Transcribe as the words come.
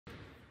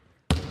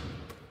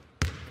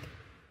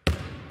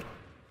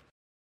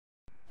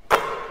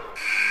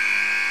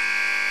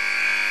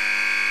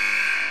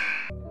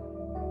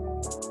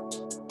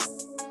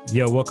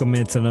Yo, welcome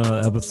into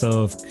another episode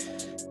of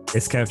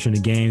It's Capturing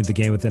the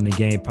Game Within the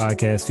Game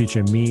podcast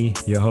featuring me,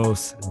 your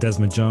host,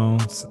 Desmond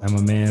Jones, and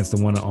my man's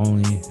the one and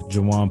only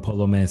Jawan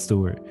Polo Man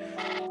Stewart.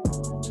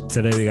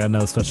 Today we got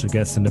another special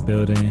guest in the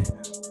building.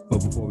 But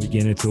before we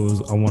get into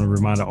it, I want to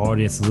remind the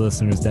audience and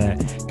listeners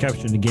that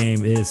Capturing the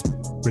Game is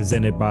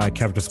presented by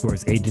Capital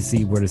Sports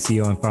Agency, where the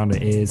CEO and founder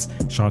is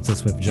Shonta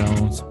Smith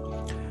Jones.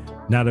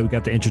 Now that we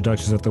got the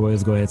introductions out the way,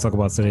 let's go ahead and talk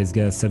about today's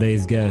guest.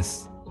 Today's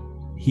guest,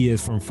 he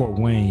is from Fort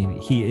Wayne.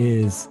 He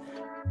is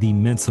the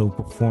mental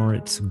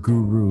performance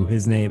guru.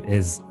 His name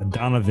is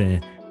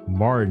Donovan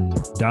Martin.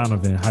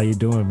 Donovan, how you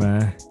doing,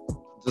 man?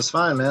 Just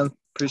fine, man.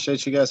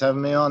 Appreciate you guys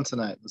having me on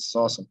tonight. This is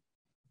awesome.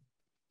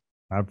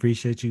 I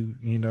appreciate you,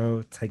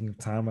 taking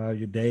time out of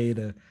your day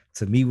to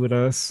meet with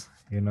us,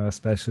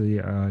 especially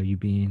you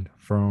being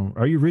from,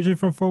 are you originally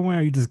from Fort Wayne,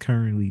 or are you just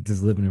currently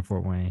just living in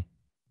Fort Wayne?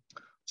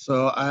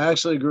 So I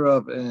actually grew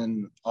up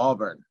in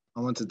Auburn. I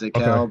went to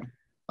DeKalb,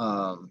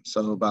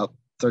 so about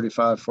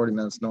 35, 40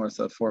 minutes north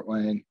of Fort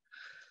Wayne.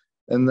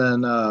 And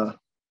then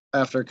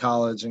after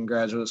college and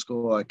graduate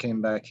school, I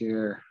came back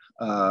here,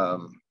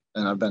 and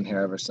I've been here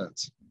ever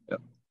since.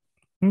 Yep.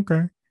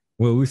 Okay.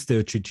 Well, we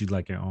still treat you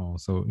like your own.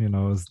 So,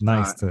 it's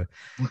nice to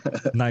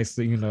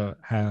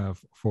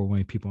have Fort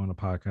Wayne people on the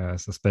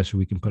podcast, especially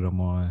we can put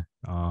them on.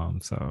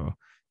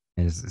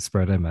 And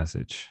spread that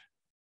message.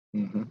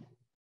 Mm-hmm.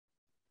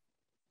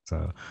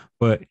 So,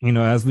 but,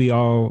 as we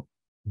all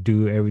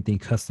do everything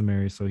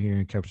customary, so here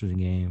in Capture the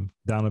Game,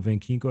 Donovan,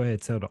 can you go ahead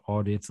and tell the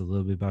audience a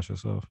little bit about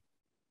yourself?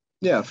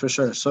 Yeah, for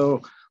sure.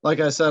 So,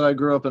 like I said, I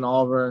grew up in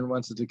Auburn,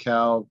 went to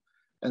DeKalb,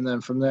 and then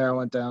from there I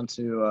went down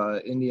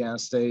to Indiana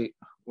State,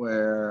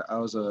 where I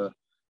was a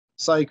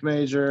psych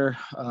major,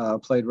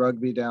 played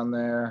rugby down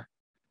there,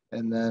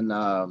 and then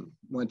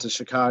went to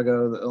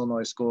Chicago, the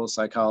Illinois School of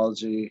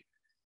Psychology.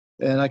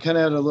 And I kind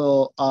of had a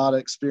little odd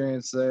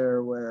experience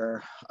there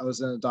where I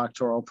was in a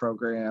doctoral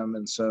program.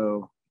 And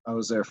so I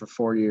was there for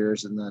 4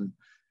 years. And then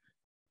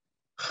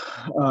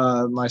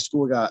my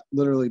school got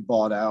literally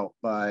bought out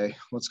by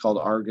what's called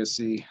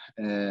Argosy.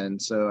 And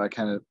so I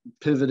kind of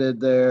pivoted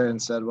there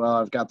and said, well,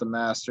 I've got the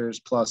master's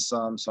plus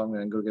some, so I'm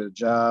going to go get a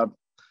job,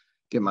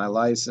 get my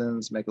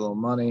license, make a little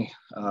money.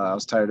 I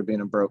was tired of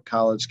being a broke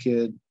college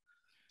kid.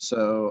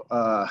 So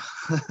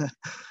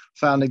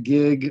found a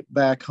gig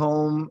back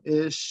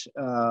home-ish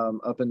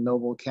up in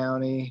Noble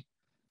County.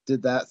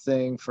 Did that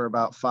thing for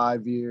about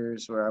 5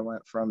 years, where I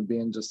went from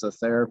being just a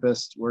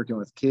therapist working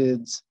with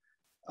kids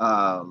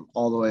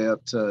all the way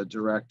up to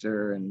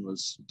director, and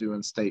was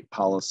doing state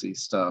policy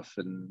stuff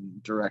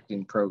and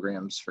directing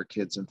programs for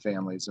kids and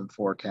families in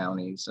 4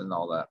 counties and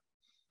all that.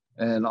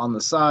 And on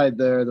the side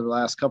there, the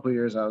last couple of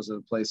years, I was at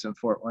a place in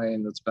Fort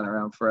Wayne that's been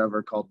around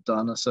forever called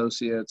Dunn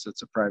Associates.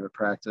 It's a private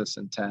practice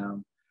in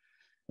town.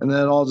 And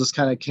then it all just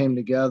kind of came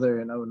together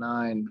in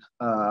 2009.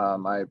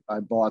 I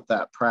bought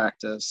that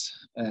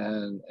practice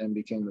and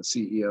became the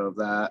CEO of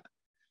that.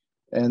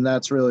 And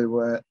that's really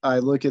what I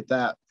look at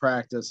that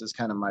practice as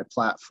kind of my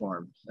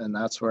platform. And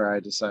that's where I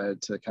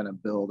decided to kind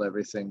of build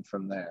everything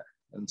from there.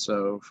 And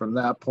so from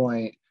that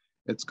point,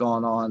 it's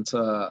gone on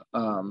to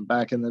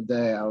back in the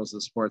day, I was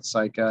a sports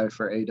psych guy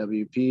for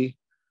AWP.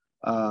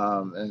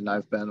 And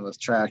I've been with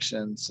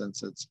Traction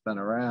since it's been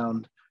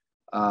around.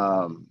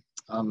 I'm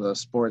the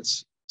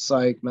sports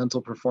psych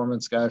mental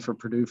performance guy for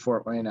Purdue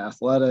Fort Wayne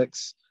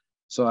Athletics.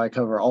 So I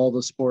cover all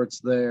the sports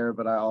there,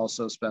 but I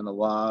also spend a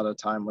lot of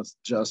time with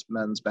just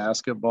men's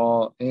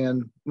basketball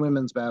and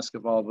women's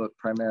basketball, but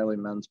primarily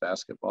men's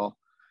basketball.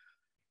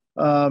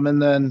 And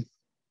then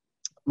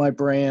my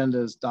brand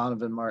is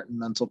Donovan Martin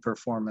Mental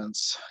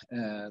Performance,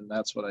 and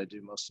that's what I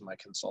do most of my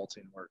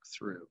consulting work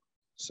through.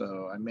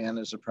 So I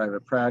manage a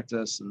private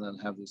practice and then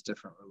have these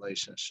different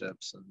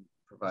relationships and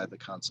provide the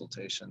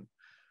consultation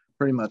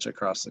pretty much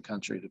across the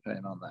country,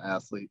 depending on the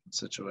athlete and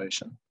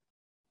situation.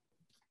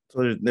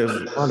 So there's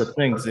a lot of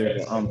things there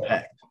to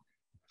unpack.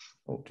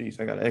 Oh, geez,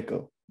 I got an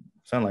echo.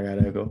 Sound like I had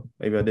an echo.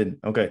 Maybe I didn't.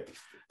 Okay.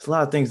 It's a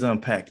lot of things to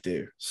unpack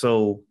there.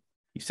 So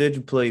you said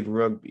you played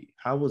rugby.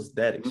 How was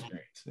that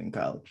experience in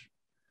college?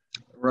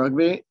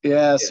 Rugby?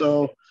 Yeah.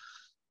 So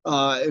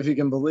if you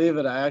can believe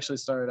it, I actually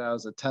started out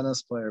as a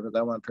tennis player, but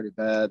that went pretty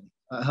bad.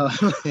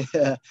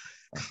 Yeah.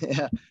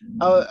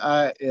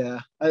 I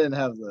didn't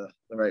have the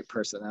right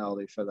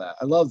personality for that.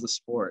 I love the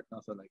sport,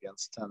 nothing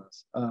against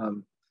tennis.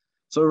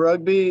 So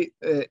rugby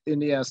at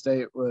Indiana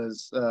State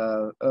was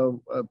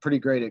a pretty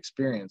great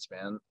experience,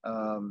 man.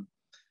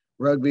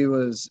 Rugby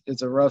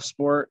it's a rough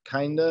sport,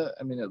 kinda.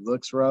 I mean, it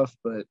looks rough,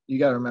 but you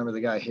got to remember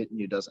the guy hitting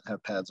you doesn't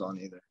have pads on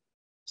either.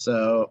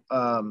 So,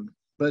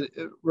 but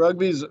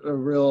rugby's a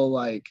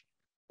real,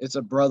 it's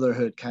a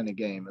brotherhood kind of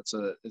game.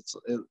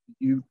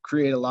 You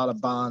create a lot of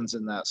bonds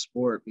in that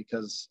sport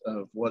because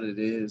of what it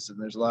is,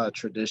 and there's a lot of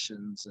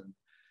traditions and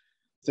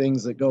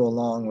things that go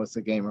along with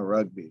the game of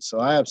rugby. So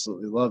I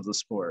absolutely love the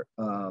sport.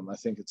 I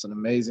think it's an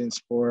amazing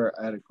sport.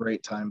 I had a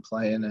great time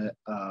playing it.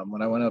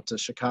 When I went up to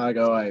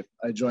Chicago, I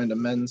joined a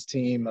men's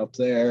team up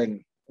there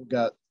and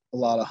got a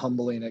lot of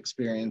humbling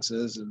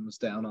experiences and was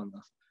down on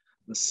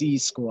the the C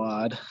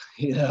squad,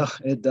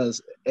 it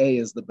does A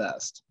is the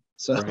best.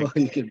 So Right.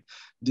 you can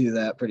do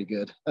that pretty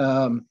good.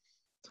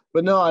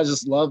 But no, I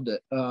just loved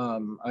it.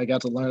 I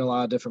got to learn a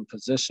lot of different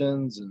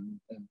positions and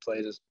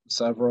played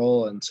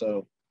several. And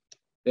so,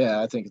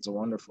 yeah, I think it's a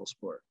wonderful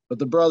sport. But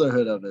the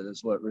brotherhood of it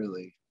is what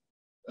really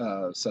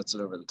sets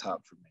it over the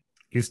top for me.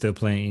 You still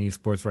playing any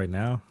sports right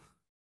now?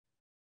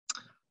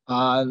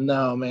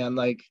 No, man.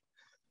 Like,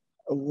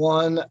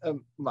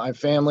 my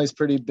family's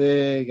pretty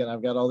big and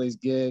I've got all these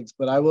gigs,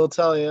 but I will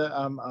tell you,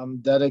 I'm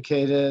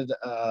dedicated.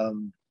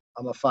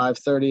 I'm a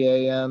 5:30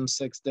 a.m.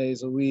 6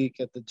 days a week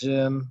at the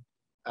gym,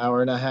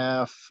 hour and a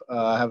half.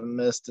 I haven't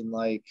missed in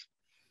like,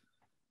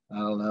 I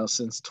don't know,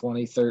 since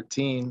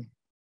 2013.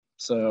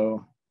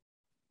 So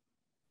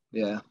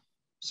yeah.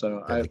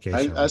 So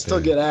Dedication I right still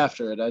there. get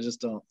after it. I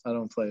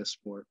don't play a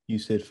sport. You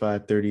said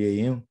 5:30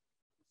 a.m.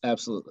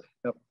 Absolutely.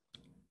 Yep.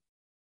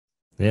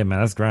 Yeah,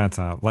 man, that's grind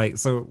time. Like,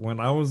 so when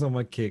I was on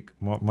my kick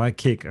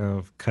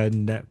of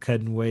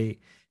cutting weight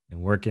and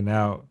working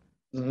out,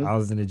 Mm-hmm. I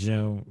was in the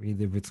gym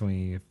either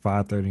between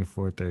 5:30 and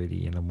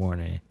 4:30 in the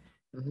morning,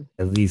 Mm-hmm.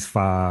 at least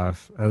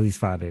 5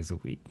 days a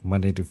week,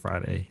 Monday through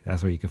Friday.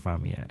 That's where you can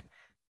find me at.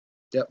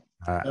 Yep.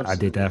 I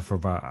did that for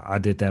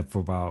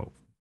about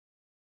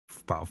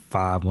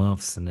 5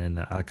 months, and then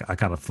I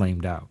kind of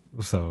flamed out.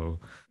 So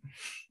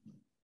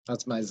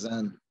That's my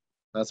zen.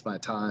 That's my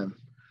time.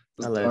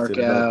 I Just lasted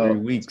dark about 3 out.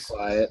 It's weeks.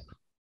 quiet.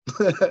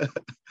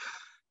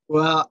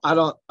 Well,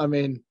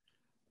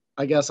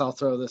 I guess I'll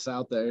throw this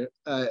out there.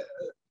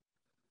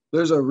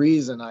 There's a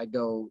reason I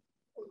go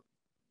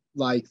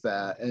like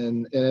that.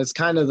 And it's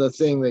kind of the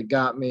thing that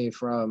got me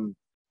from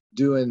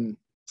doing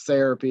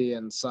therapy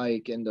and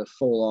psych into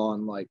full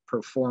on like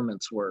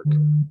performance work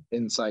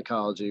in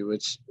psychology,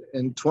 which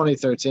in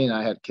 2013,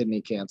 I had kidney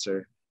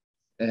cancer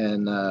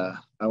and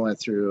I went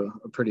through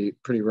a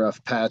pretty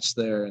rough patch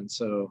there. And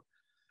so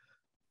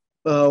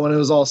when it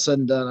was all said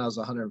and done, I was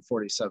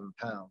 147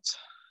 pounds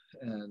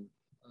and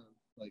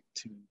like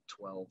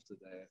 212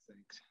 today, I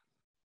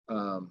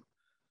think.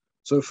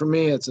 So for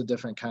me, it's a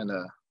different kind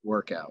of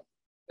workout.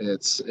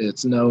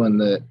 It's knowing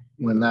that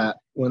when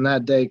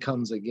that day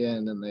comes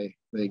again and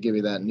they give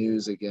you that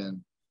news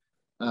again,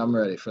 I'm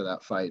ready for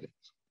that fight.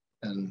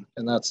 And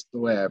that's the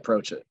way I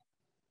approach it.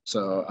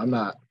 So I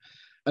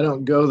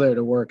don't go there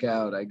to work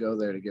out. I go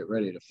there to get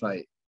ready to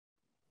fight.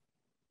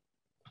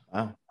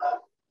 Wow.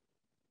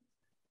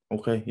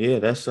 Okay. Yeah,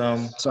 that's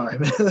Sorry,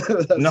 man.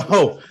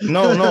 No.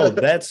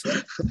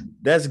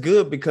 That's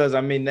good because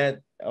I mean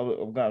that I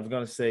was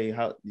gonna say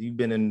how you've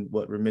been in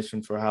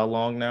remission for how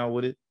long now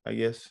with it, I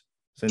guess?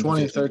 Since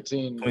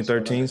 2013.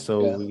 2013.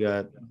 So yeah. we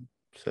got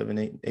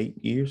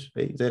 8 years.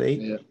 Is that 8?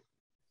 Yeah.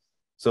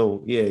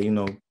 So yeah,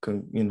 I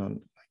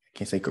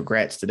can't say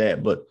congrats to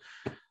that, but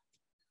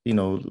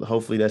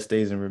hopefully that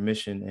stays in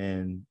remission.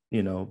 And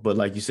but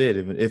like you said,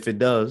 if it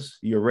does,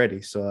 you're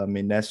ready. So I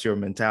mean, that's your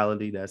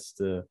mentality. That's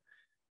the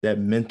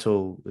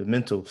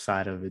mental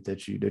side of it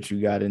that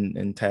you got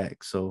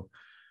intact. So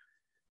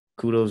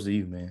kudos to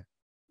you, man.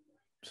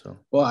 So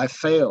Well, I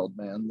failed,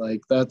 man.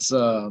 Like that's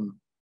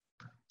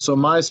so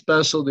my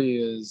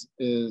specialty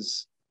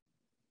is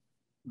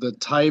the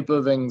type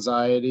of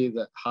anxiety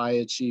that high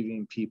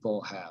achieving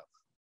people have.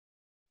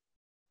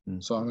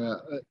 So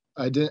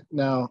I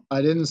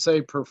didn't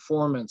say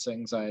performance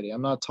anxiety.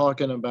 I'm not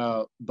talking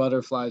about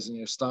butterflies in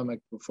your stomach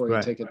before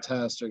you take a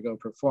test or go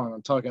perform.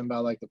 I'm talking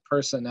about like the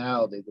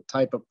personality, the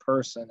type of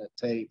person it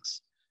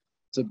takes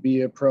to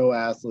be a pro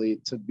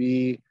athlete, to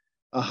be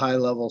a high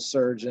level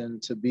surgeon,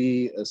 to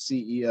be a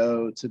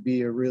CEO, to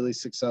be a really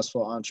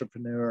successful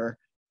entrepreneur.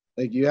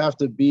 Like you have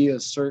to be a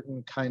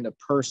certain kind of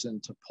person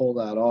to pull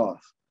that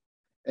off.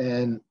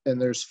 And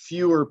there's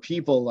fewer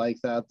people like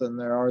that than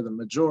there are the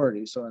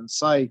majority. So in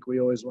psych, we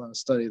always want to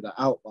study the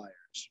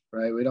outliers,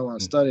 right? We don't want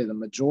to study the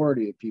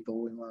majority of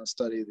people. We want to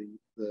study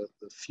the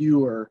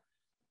fewer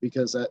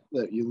because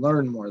that you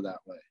learn more that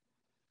way.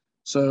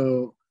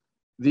 So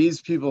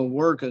these people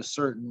work a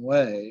certain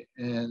way,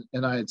 and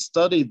I had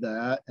studied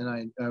that,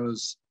 and I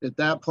was at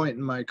that point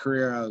in my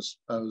career, I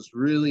was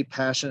really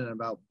passionate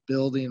about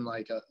building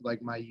like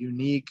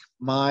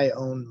my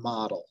own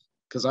model.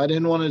 Because I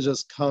didn't want to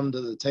just come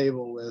to the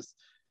table with,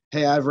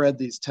 hey, I've read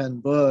these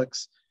 10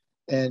 books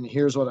and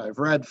here's what I've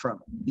read from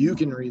them. You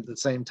can read the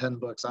same 10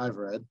 books I've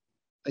read.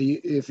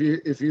 If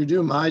you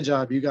do my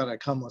job, you got to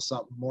come with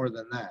something more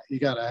than that. You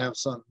got to have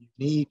something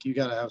unique. You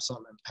got to have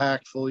something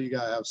impactful. You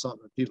got to have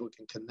something that people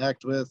can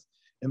connect with.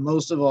 And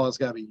most of all, it's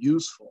got to be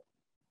useful.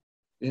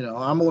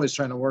 I'm always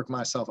trying to work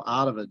myself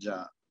out of a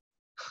job.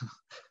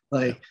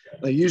 Like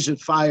you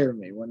should fire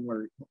me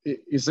when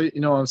you see,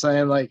 you know what I'm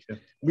saying? Like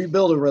we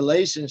build a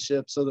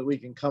relationship so that we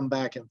can come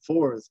back and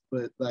forth,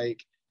 but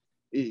like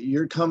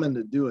you're coming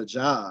to do a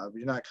job.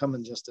 You're not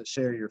coming just to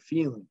share your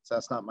feelings.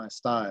 That's not my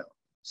style.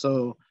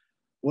 So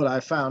what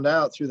I found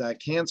out through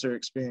that cancer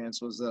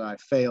experience was that I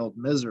failed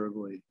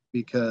miserably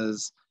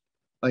because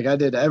like I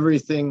did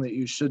everything that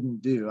you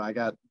shouldn't do. I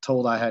got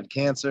told I had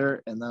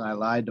cancer and then I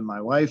lied to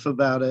my wife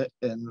about it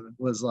and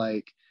was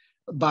like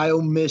by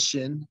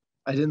omission.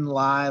 I didn't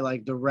lie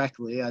like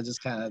directly. I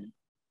just kind of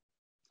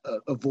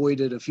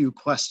avoided a few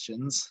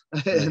questions.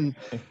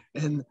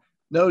 And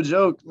no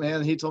joke,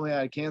 man, he told me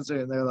I had cancer,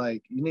 and they're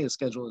like, you need to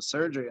schedule a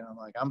surgery. And I'm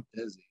like, I'm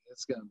busy.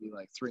 It's going to be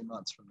like 3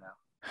 months from now.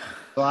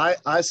 So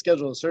I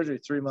scheduled a surgery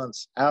 3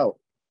 months out.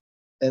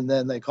 And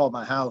then they called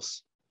my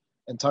house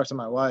and talked to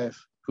my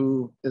wife,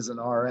 who is an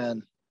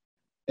RN.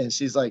 And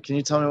she's like, can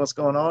you tell me what's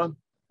going on?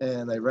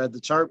 And they read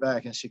the chart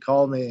back, and she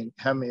called me and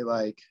had me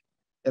like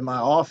in my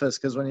office.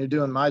 Cause when you're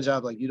doing my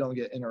job, like you don't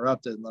get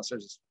interrupted unless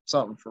there's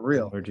something for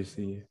real.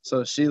 Emergency.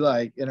 So she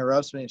like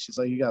interrupts me, and she's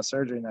like, you got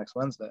surgery next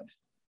Wednesday.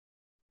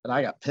 And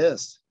I got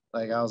pissed.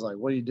 Like, I was like,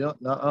 what are you doing?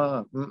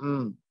 No,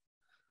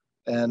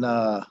 And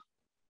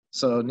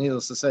so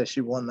needless to say,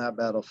 she won that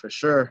battle for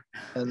sure.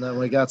 And then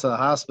we got to the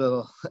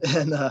hospital,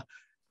 and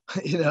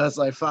it's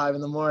like 5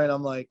 a.m.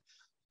 I'm like,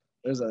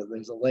 there's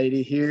a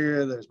lady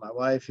here, there's my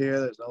wife here,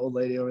 there's an old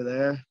lady over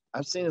there.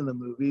 I've seen in the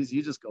movies,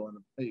 you just go in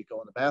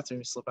the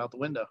bathroom, you slip out the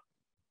window,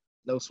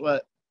 no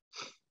sweat.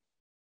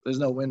 There's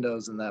no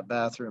windows in that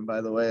bathroom,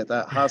 by the way, at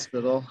that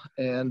hospital.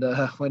 And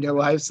when your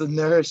wife's a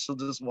nurse, she'll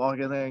just walk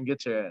in there and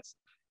get your ass.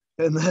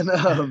 And then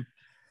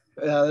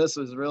yeah, this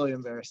was really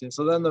embarrassing.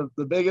 So then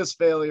the biggest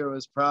failure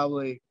was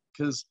probably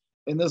because,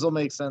 and this will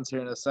make sense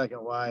here in a second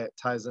why it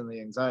ties in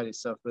the anxiety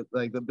stuff, but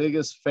like the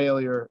biggest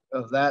failure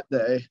of that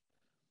day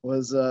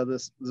was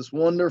this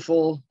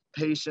wonderful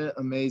patient,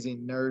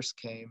 amazing nurse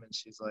came, and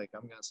she's like,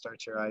 I'm going to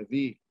start your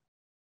IV.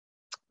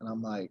 And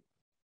I'm like,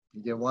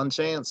 you get one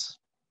chance.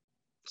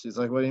 She's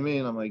like, what do you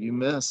mean? I'm like, you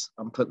miss.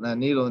 I'm putting that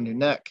needle in your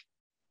neck.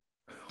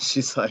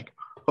 She's like,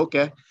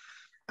 okay.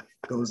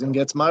 Goes and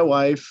gets my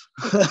wife.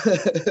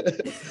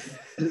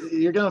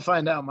 You're going to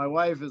find out. My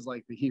wife is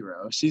like the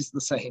hero. She's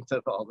the saint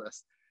of all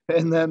this.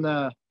 And then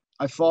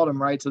I fought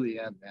him right to the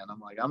end, man. I'm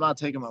like, I'm not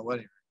taking my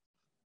wedding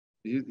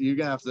ring. You're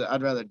going to have to,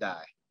 I'd rather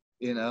die,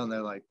 and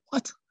they're like,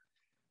 what?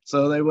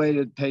 So they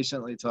waited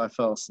patiently till I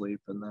fell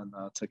asleep, and then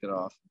took it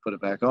off and put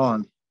it back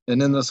on.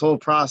 And in this whole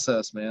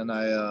process, man,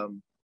 I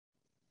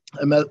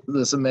met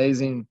this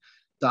amazing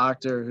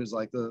doctor who's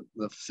like the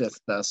 5th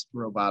best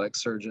robotic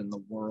surgeon in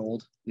the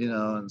world,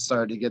 and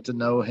started to get to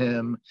know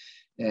him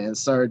and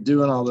started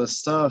doing all this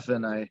stuff.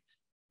 And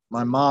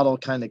my model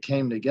kind of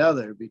came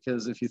together,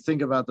 because if you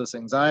think about this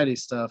anxiety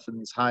stuff and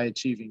these high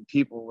achieving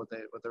people, what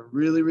they're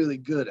really, really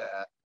good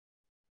at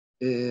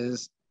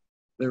is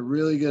they're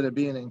really good at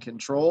being in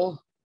control.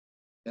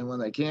 And when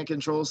they can't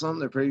control something,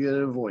 they're pretty good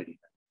at avoiding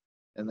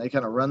it. And they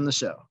kind of run the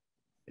show,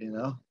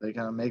 they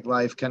kind of make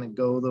life kind of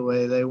go the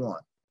way they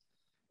want.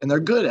 And they're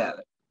good at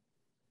it.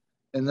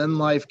 And then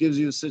life gives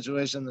you a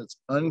situation that's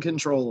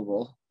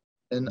uncontrollable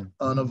and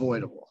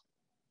unavoidable.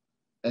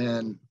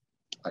 And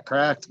I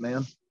cracked,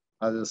 man.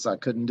 I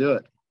couldn't do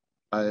it.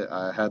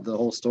 I had the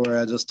whole story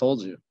I just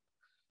told you.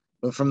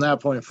 But from that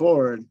point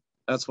forward,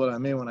 that's what I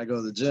mean when I go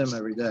to the gym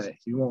every day.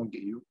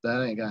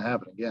 That ain't gonna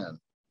happen again.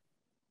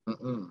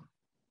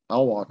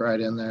 I'll walk right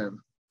in there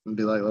and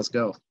be like, let's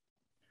go.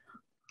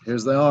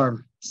 Here's the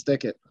arm,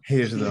 stick it.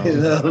 Here's the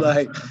arm.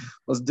 Like,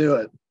 let's do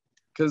it.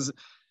 Because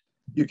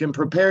you can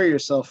prepare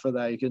yourself for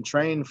that. You can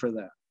train for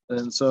that.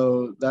 And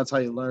so that's how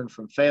you learn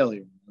from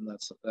failure. And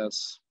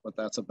that's what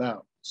that's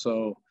about.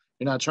 So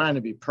you're not trying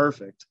to be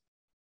perfect.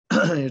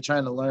 You're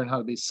trying to learn how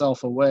to be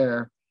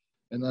self-aware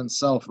and then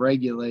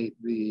self-regulate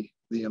the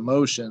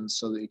emotions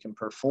so that you can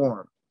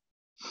perform.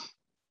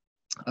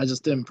 I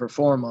just didn't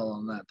perform well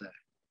on that day.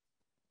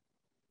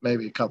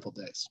 Maybe a couple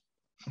days.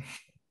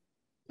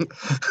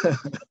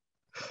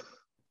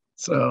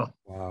 So,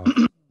 wow.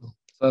 So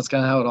that's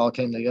kind of how it all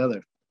came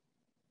together.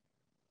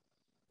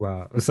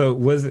 Wow. So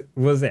was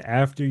it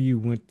after you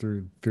went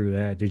through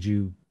that, did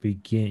you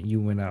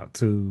went out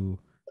to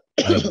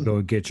like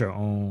go get your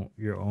own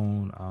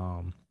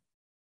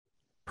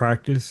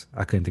practice?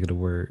 I couldn't think of the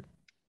word.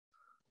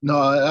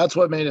 No, that's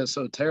what made it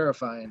so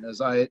terrifying,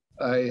 is I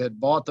had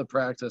bought the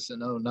practice in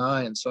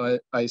 2009. So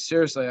I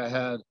seriously, I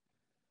had,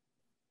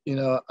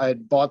 I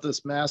bought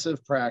this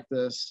massive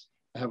practice.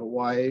 I have a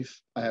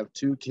wife, I have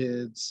 2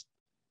 kids,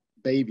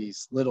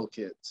 babies, little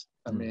kids.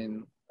 I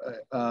mean,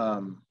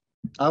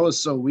 I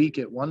was so weak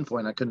at one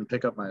point, I couldn't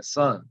pick up my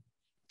son.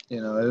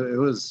 It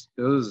was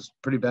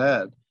pretty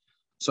bad.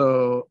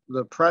 So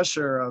the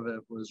pressure of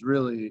it was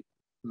really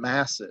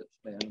massive,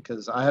 man,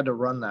 because I had to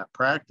run that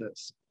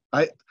practice.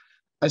 I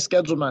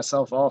scheduled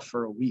myself off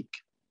for a week.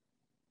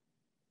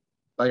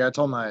 Like I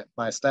told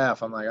my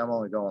staff, I'm like, I'm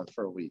only going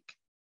for a week.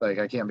 Like,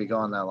 I can't be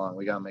gone that long.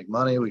 We got to make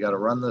money. We got to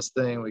run this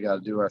thing. We got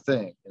to do our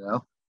thing,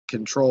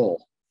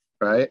 control,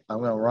 right? I'm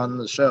going to run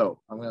the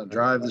show. I'm going to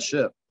drive the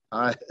ship.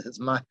 It's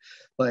my,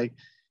 like,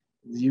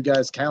 you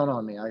guys count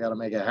on me. I got to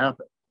make it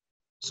happen.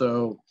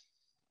 So,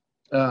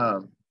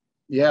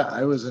 yeah,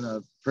 I was in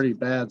a pretty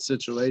bad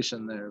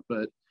situation there,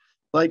 but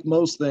like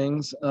most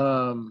things,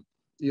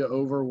 you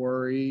over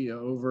worry, you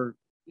over,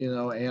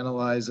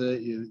 analyze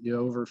it, you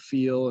over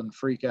feel and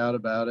freak out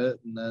about it.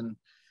 And then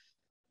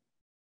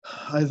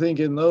I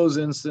think in those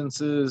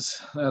instances,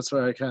 that's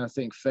where I kind of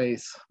think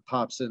faith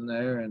pops in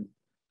there, and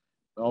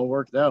it all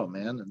worked out,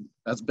 man. And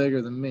that's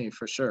bigger than me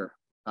for sure.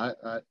 I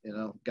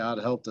God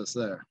helped us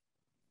there.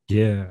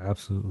 Yeah,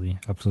 absolutely.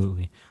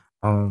 Absolutely.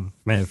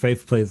 Man,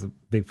 faith plays a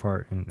big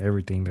part in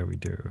everything that we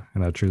do,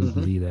 and I truly Hmm.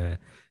 believe that.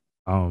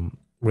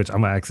 Which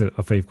I'm gonna ask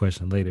a faith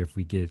question later if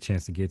we get a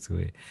chance to get to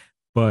it.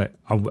 But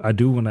I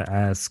do want to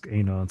ask,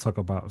 and talk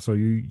about. So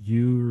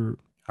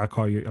I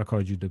called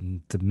you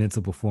the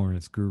mental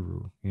performance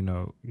guru.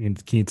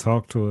 And can you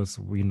talk to us?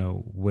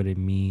 What it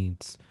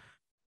means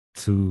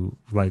to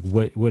like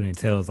what it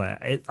entails.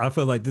 I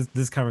feel like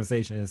this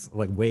conversation is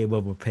like way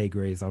above my pay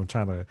grades. I'm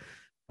trying to,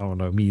 I don't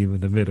know, meet him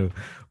in the middle,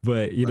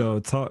 but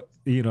Right.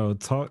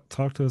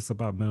 talk to us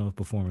about mental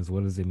performance.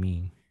 What does it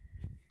mean?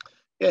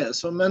 Yeah.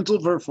 So mental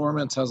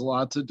performance has a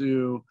lot to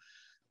do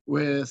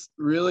with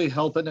really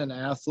helping an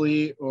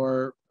athlete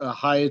or a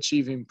high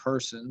achieving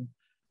person.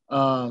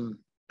 Um,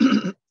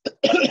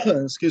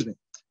 excuse me.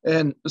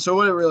 And so,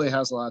 what it really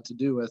has a lot to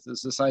do with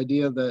is this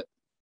idea that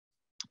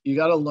you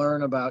got to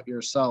learn about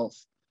yourself.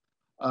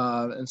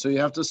 And so, you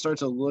have to start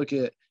to look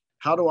at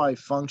how do I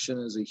function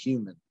as a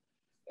human?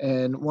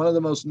 And one of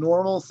the most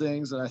normal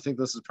things, and I think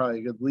this is probably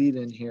a good lead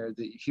in here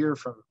that you hear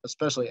from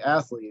especially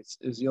athletes,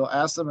 is you'll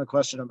ask them a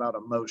question about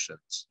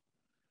emotions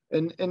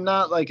and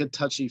not like a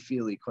touchy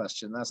feely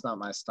question. That's not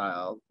my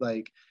style.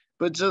 Like,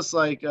 but just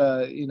like,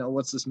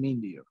 what's this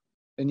mean to you?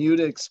 And you'd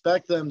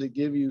expect them to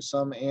give you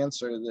some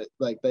answer that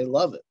like they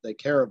love it, they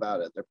care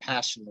about it, they're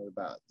passionate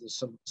about it.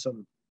 There's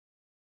some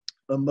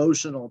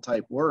emotional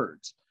type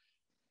words.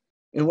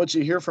 And what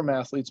you hear from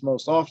athletes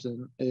most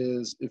often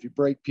is if you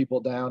break people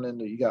down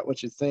into you got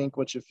what you think,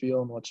 what you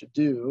feel, and what you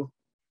do,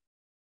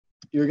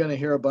 you're going to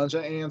hear a bunch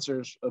of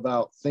answers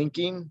about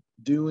thinking,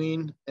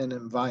 doing, and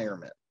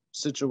environment,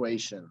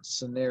 situations,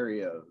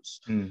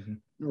 scenarios, Mm-hmm.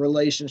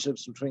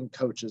 relationships between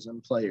coaches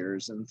and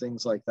players, and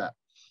things like that.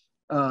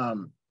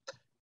 Um,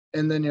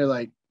 and then you're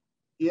like,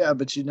 yeah,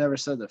 but you never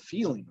said the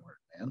feeling word,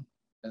 man.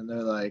 And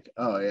they're like,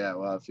 oh, yeah,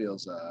 well, it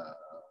feels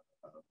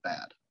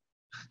bad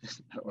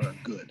or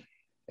good.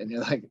 And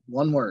you're like,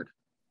 one word.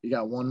 You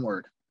got one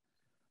word.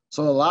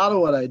 So a lot of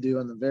what I do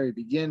in the very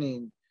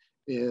beginning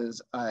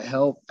is I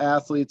help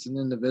athletes and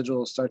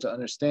individuals start to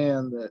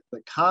understand that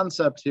the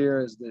concept here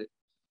is that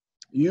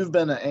you've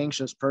been an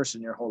anxious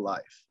person your whole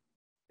life.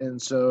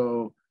 And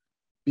so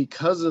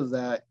because of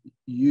that,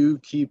 you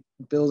keep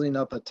building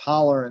up a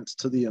tolerance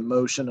to the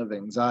emotion of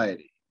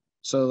anxiety.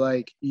 So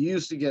like you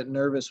used to get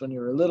nervous when you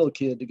were a little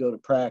kid to go to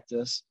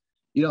practice.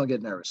 You don't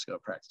get nervous to go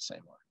to practice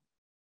anymore.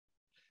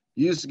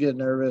 You used to get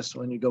nervous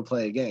when you go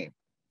play a game.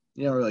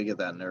 You don't really get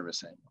that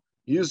nervous anymore.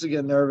 You used to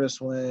get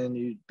nervous when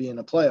you'd be in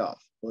a playoff.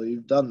 Well,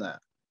 you've done that.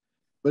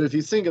 But if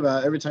you think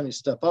about it, every time you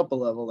step up a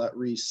level, that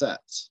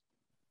resets,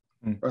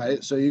 Mm-hmm.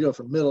 right? So you go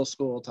from middle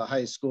school to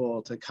high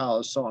school to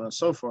college, so on and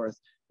so forth.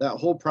 That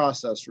whole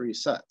process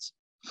resets.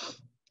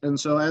 And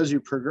so as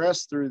you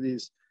progress through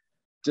these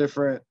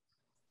different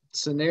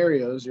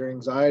scenarios, your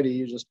anxiety,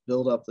 you just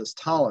build up this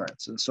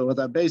tolerance. And so what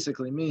that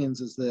basically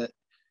means is that,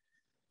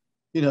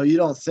 you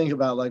don't think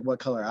about like what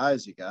color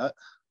eyes you got.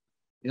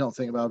 You don't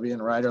think about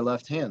being right or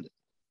left-handed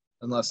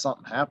unless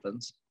something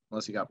happens,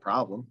 unless you got a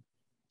problem,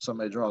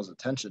 somebody draws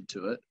attention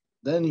to it,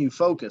 then you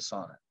focus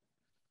on it.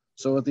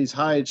 So what these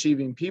high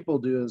achieving people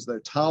do is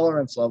their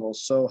tolerance level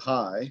is so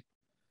high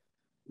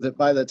that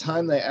by the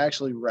time they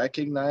actually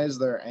recognize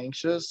they're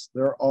anxious,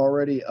 they're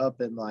already up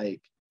in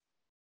like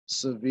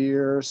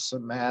severe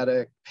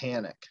somatic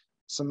panic.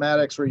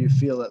 Somatics where you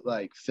feel it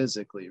like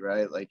physically,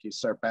 right? Like you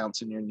start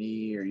bouncing your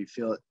knee or you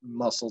feel it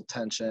muscle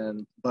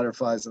tension,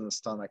 butterflies in the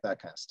stomach, that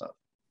kind of stuff.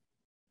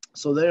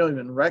 So they don't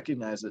even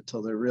recognize it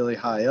till they're really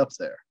high up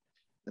there.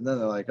 And then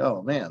they're like,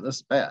 oh man, this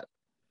is bad.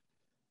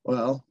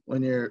 Well,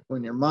 when your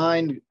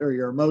mind or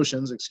your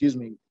emotions, excuse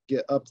me,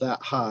 get up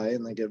that high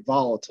and they get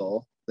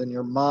volatile, then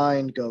your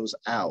mind goes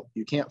out.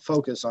 You can't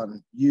focus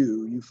on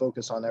you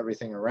focus on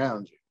everything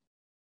around you.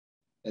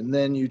 And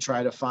then you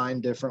try to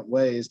find different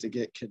ways to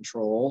get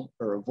control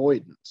or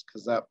avoidance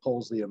because that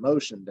pulls the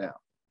emotion down.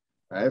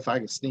 Right? If I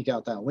can sneak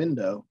out that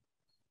window,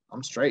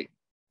 I'm straight.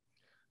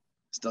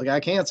 Still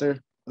got cancer,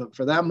 but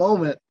for that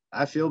moment,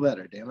 I feel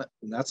better, damn it.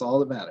 And that's all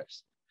that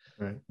matters.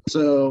 Right.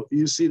 So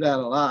you see that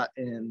a lot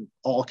in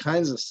all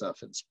kinds of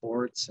stuff in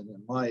sports and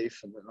in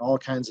life and in all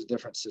kinds of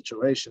different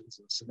situations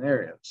and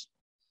scenarios.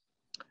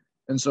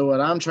 And so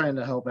what I'm trying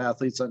to help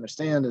athletes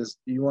understand is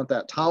you want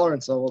that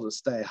tolerance level to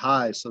stay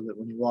high so that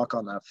when you walk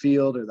on that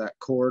field or that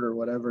court or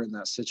whatever in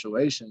that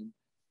situation,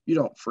 you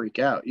don't freak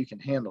out. You can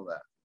handle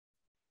that.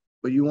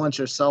 But you want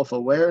your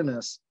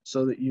self-awareness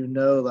so that you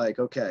know, like,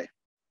 okay,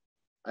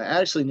 I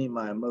actually need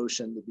my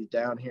emotion to be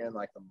down here in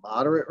like the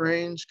moderate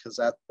range because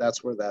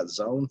that's where that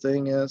zone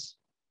thing is.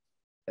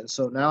 And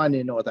so now I need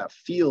to know what that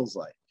feels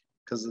like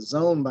because the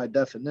zone by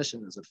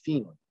definition is a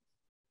feeling.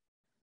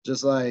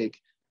 Just like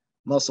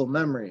muscle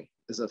memory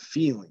is a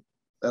feeling.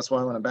 That's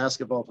why when a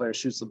basketball player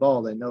shoots the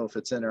ball, they know if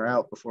it's in or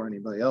out before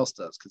anybody else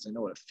does because they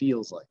know what it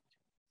feels like.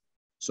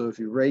 So if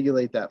you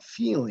regulate that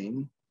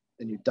feeling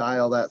and you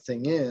dial that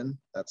thing in,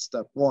 that's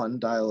step one,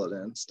 dial it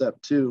in.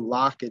 Step two,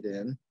 lock it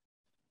in.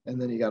 And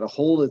then you got to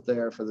hold it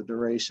there for the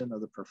duration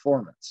of the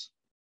performance.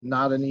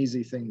 Not an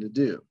easy thing to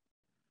do,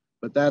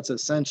 but that's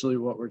essentially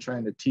what we're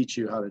trying to teach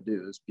you how to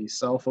do is be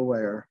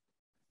self-aware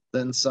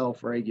then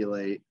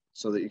self-regulate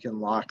so that you can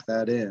lock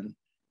that in.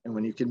 And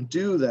when you can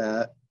do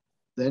that,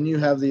 then you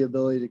have the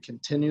ability to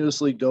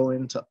continuously go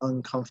into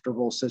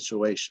uncomfortable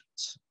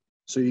situations.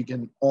 So you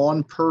can,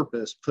 on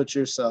purpose, put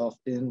yourself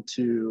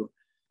into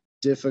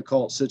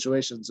difficult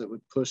situations that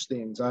would push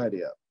the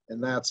anxiety up.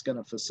 And that's going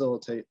to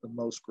facilitate the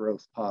most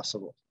growth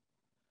possible.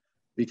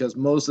 Because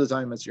most of the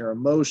time it's your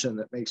emotion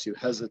that makes you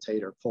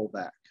hesitate or pull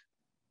back.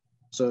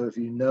 So if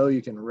you know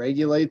you can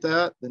regulate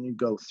that, then you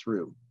go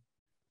through.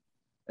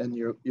 And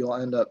you'll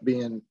end up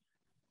being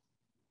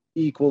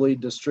equally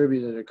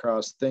distributed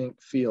across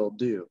think, feel,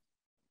 do.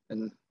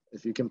 And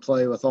if you can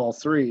play with all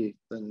three,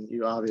 then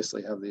you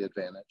obviously have the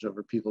advantage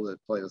over people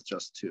that play with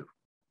just two.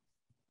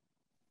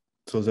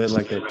 So is that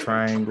like that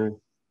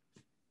triangle,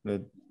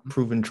 the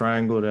proven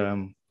triangle that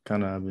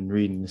I've been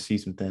reading to see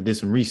something, did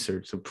some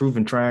research. So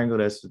proven triangle,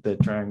 that's what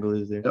that triangle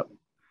is there? Yep.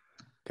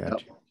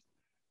 Gotcha.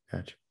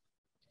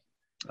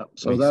 Yep.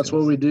 So that's sense.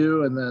 What we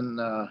do. And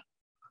then,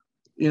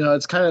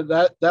 it's kind of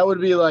that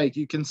would be like,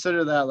 you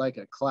consider that like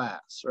a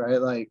class, right?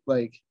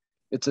 Like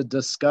it's a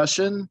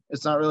discussion.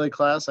 It's not really a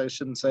class. I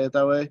shouldn't say it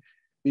that way,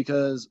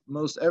 because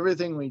most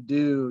everything we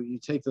do, you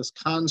take this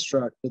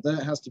construct, but then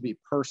it has to be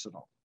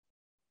personal,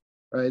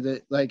 right?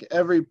 That, like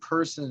every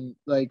person,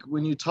 like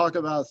when you talk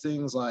about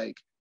things like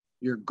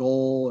your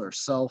goal or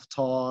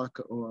self-talk,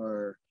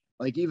 or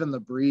like even the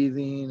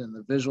breathing and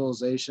the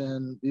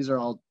visualization, these are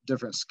all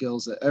different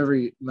skills that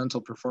every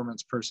mental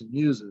performance person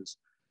uses.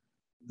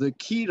 The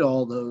key to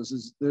all those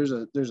is there's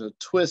a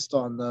twist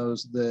on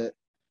those, that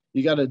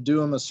you got to do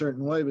them a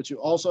certain way, but you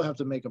also have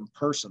to make them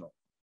personal.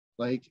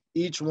 Like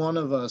each one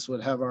of us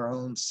would have our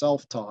own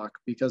self-talk,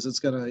 because it's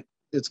going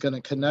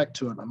to connect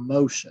to an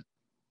emotion.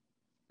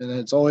 And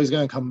it's always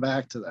going to come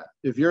back to that.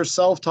 If your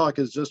self-talk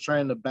is just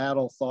trying to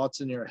battle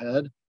thoughts in your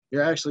head,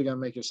 you're actually going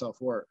to make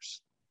yourself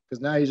worse, because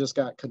now you just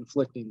got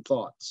conflicting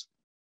thoughts.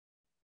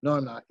 No,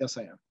 I'm not. Yes,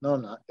 I am. No,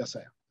 I'm not. Yes,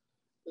 I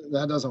am.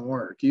 That doesn't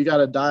work. You got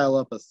to dial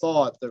up a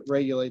thought that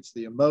regulates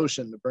the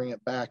emotion to bring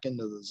it back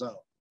into the zone.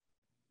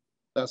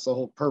 That's the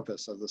whole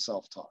purpose of the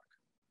self-talk.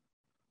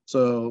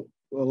 So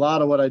a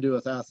lot of what I do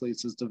with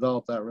athletes is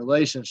develop that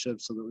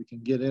relationship so that we can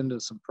get into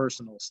some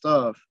personal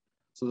stuff,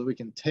 so that we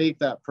can take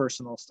that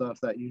personal stuff,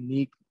 that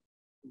unique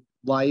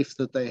life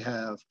that they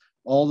have,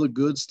 all the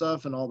good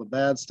stuff and all the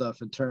bad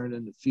stuff, and turn it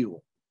into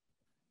fuel.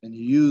 And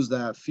you use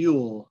that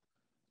fuel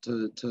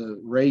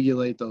to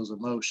regulate those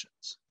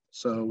emotions.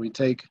 So we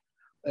take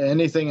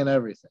anything and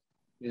everything,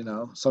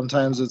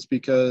 sometimes it's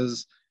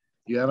because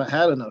you haven't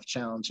had enough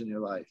challenge in your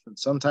life. And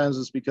sometimes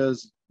it's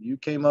because you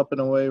came up in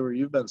a way where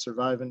you've been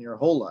surviving your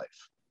whole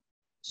life.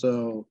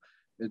 So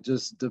it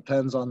just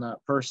depends on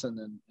that person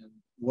and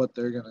what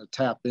they're going to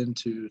tap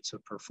into to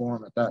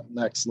perform at that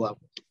next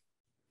level.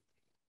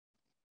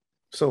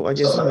 So I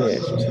guess let me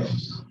ask you something.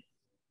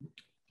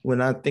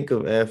 When I think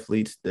of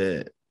athletes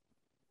that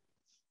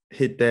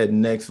hit that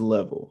next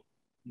level,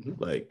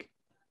 like,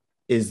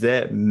 is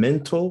that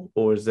mental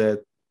or is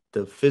that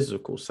the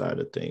physical side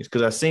of things?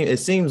 Because it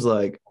seems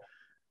like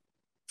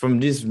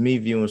from just me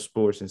viewing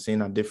sports and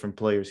seeing how different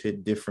players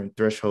hit different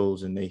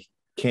thresholds and they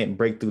can't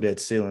break through that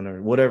ceiling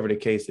or whatever the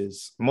case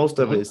is, most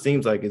of it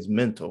seems like it's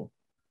mental.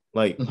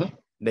 Like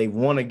they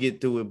want to get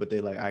through it, but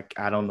they're like,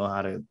 I don't know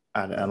how to,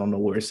 I don't know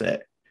where it's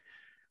at.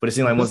 But it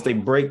seems like once they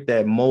break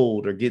that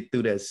mold or get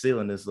through that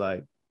ceiling, it's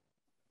like,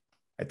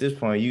 at this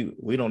point,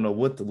 we don't know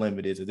what the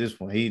limit is at this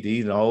point.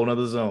 He's in a whole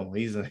other zone.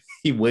 He's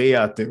way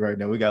out there right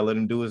now. We gotta let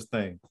him do his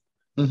thing.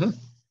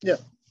 Yeah.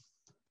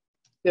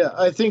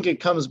 I think it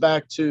comes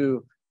back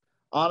to,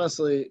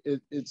 honestly,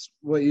 it's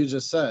what you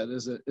just said.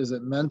 Is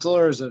it mental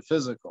or is it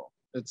physical?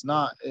 It's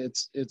not.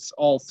 It's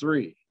all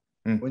three.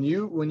 When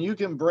you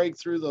can break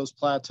through those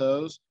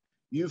plateaus,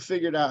 you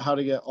figured out how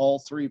to get all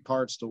three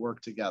parts to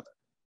work together.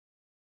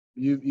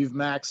 You've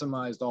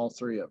maximized all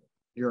three of them.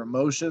 Your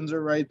emotions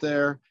are right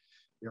there.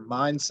 Your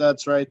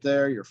mindset's right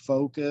there, your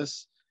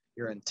focus,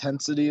 your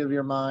intensity of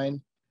your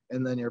mind,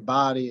 and then your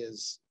body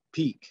is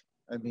peak.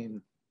 I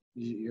mean,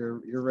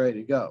 you're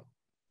ready to go.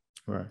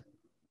 Right.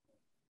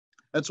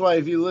 That's why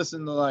if you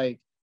listen to like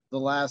The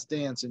Last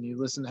Dance and you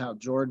listen to how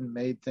Jordan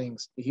made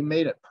things, he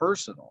made it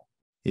personal.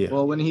 Yeah.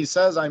 Well, when he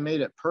says I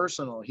made it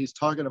personal, he's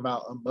talking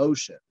about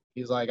emotion.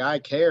 He's like, I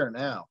care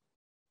now.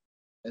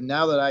 And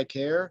now that I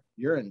care,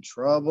 you're in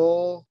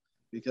trouble,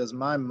 because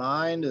my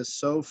mind is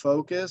so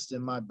focused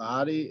and my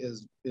body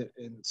is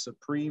in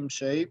supreme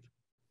shape.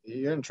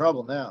 You're in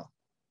trouble now.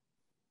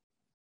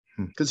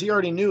 Because he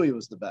already knew he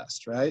was the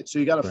best, right? So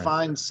you got to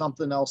find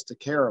something else to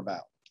care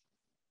about.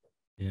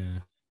 Yeah.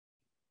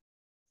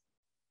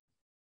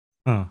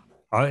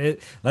 Like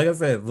I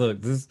said, look,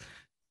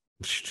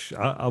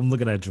 I'm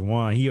looking at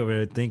Juwan. He over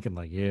there thinking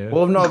like, yeah.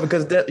 Well, no,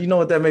 because you know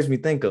what that makes me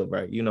think of,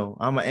 right?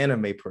 I'm an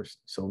anime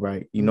person, so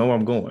right, you know where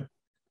I'm going.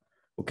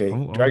 Okay,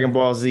 Dragon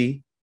Ball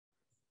Z,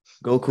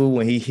 Goku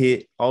when he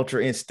hit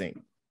Ultra Instinct,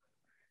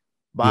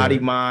 body,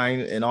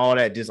 mind, and all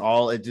that,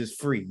 it's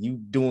just free. You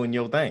doing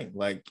your thing,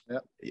 like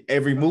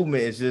every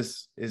movement is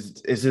just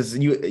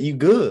you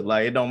good.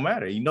 Like it don't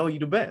matter. You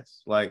the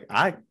best. Like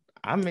I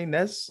mean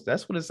that's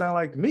what it sounds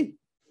like to me.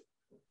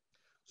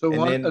 So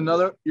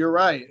you're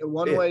right.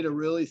 One Yeah. way to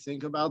really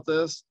think about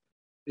this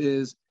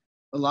is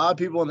a lot of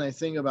people, when they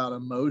think about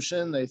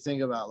emotion, they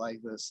think about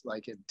like this,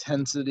 like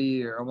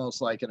intensity or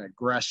almost like an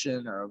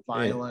aggression or a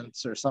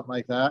violence or something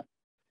like that.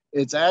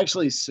 It's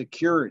actually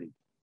security.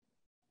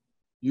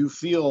 You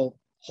feel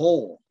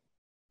whole.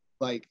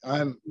 Like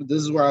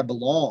this is where I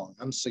belong.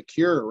 I'm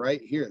secure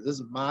right here. This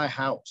is my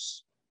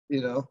house,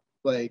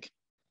 like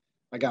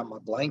I got my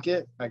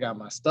blanket, I got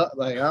my stuff.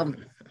 Like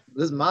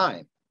this is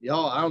mine.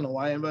 Y'all, I don't know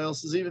why anybody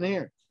else is even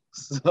here.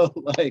 So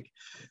like,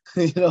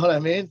 you know what I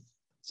mean?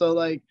 So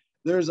like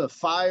there's a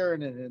fire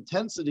and an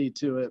intensity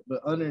to it, but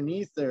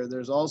underneath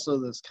there's also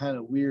this kind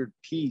of weird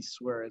peace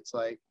where it's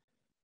like,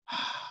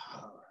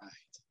 all right.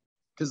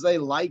 Because they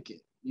like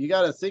it. You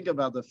got to think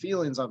about the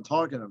feelings I'm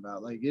talking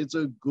about. Like it's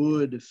a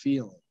good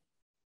feeling.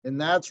 And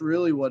that's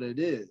really what it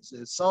is.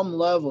 At some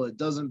level, it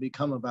doesn't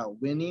become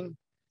about winning.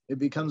 It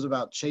becomes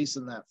about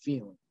chasing that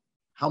feeling.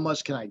 How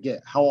much can I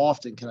get? How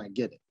often can I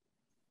get it?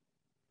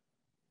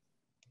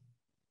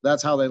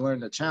 That's how they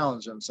learn to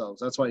challenge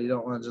themselves. That's why you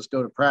don't want to just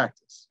go to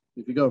practice.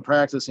 If you go to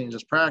practice and you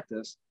just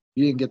practice,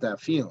 you didn't get that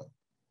feeling.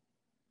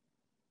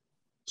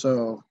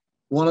 So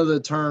one of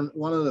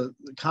the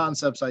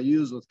concepts I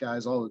use with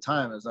guys all the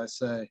time is I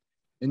say,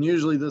 and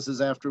usually this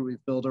is after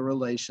we've built a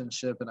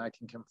relationship and I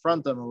can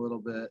confront them a little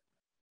bit.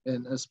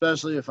 And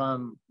especially if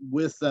I'm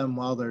with them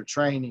while they're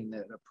training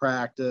at a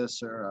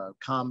practice or a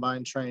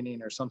combine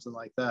training or something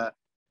like that,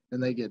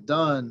 and they get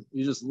done,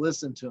 you just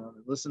listen to them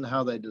and listen to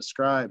how they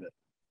describe it.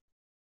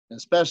 And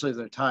especially if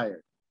they're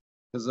tired,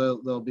 because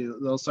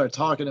they'll start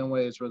talking in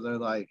ways where they're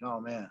like, oh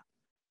man,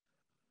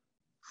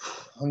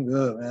 I'm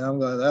good, man. I'm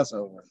glad that's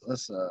over.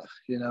 Let's,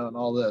 and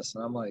all this.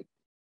 And I'm like,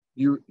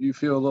 you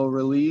feel a little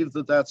relieved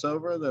that that's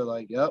over? They're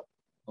like, yep.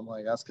 I'm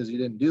like, that's because you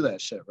didn't do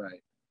that shit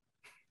right.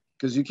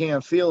 Because you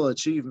can't feel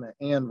achievement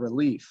and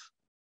relief.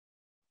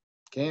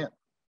 Can't.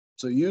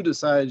 So you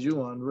decide you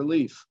want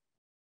relief.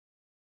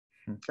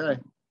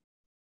 Okay.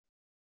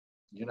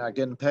 You're not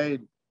getting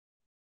paid.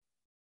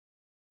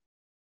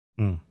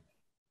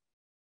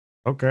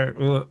 Okay.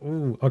 Well,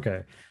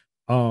 okay.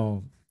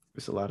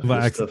 It's a lot of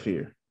good stuff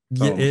here.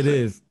 Yeah, it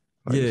is.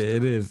 Yeah,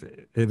 it is.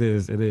 It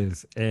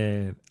is.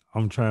 And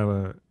I'm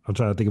trying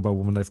to think about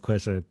my next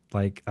question.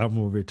 Like I'm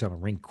over here trying to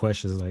rank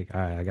questions. Like,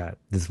 all right, I got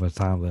this much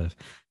time left.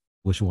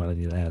 Which one I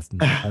need to ask?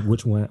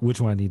 Which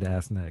one I need to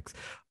ask next?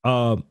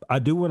 I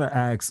do want to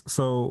ask.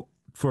 So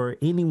for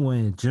anyone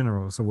in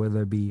general, so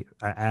whether it be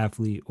an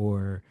athlete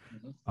or,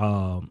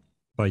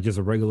 like just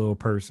a regular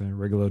person,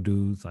 regular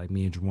dudes like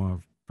me and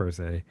Juwan per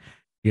se,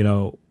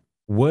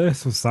 what are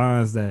some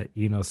signs that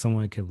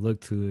someone can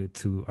look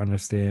to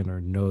understand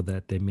or know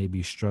that they may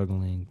be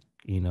struggling,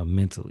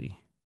 mentally?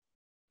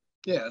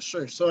 Yeah,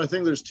 sure. So I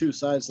think there's two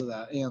sides to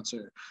that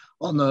answer.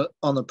 On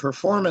the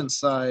performance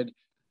side,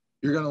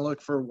 you're going to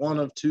look for one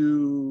of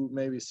two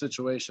maybe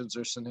situations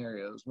or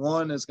scenarios.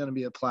 One is going to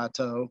be a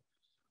plateau.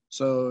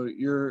 So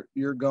you're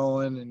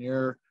going and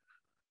you're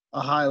a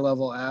high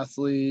level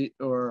athlete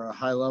or a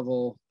high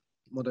level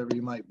whatever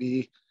you might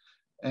be,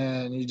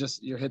 and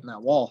you're hitting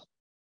that wall.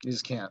 You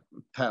just can't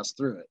pass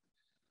through it.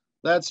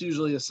 That's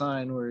usually a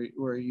sign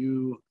where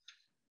you,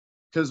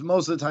 because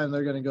most of the time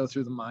they're going to go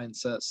through the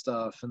mindset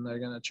stuff and they're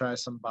going to try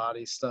some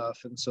body stuff,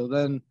 and so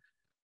then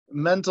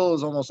mental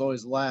is almost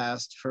always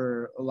last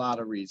for a lot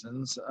of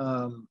reasons.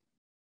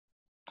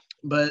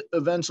 But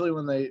eventually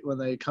when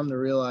they come to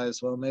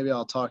realize, well, maybe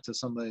I'll talk to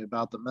somebody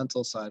about the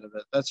mental side of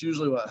it, that's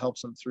usually what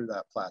helps them through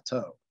that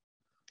plateau.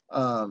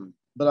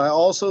 But I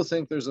also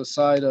think there's a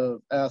side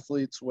of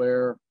athletes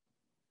where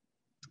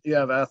you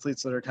have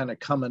athletes that are kind of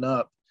coming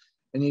up,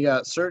 and you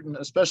got certain,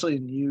 especially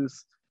in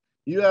youth,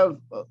 you have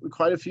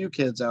quite a few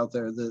kids out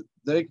there that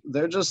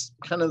they're just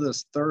kind of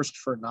this thirst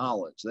for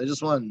knowledge. They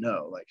just want to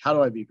know, like, how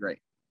do I be great?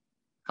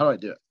 How do I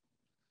do it?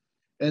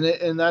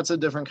 And that's a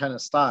different kind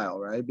of style,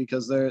 right?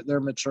 Because their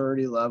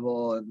maturity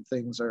level and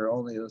things are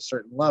only at a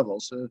certain level.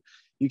 So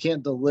you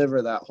can't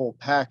deliver that whole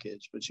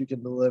package, but you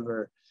can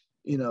deliver,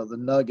 the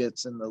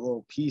nuggets and the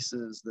little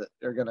pieces that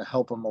are going to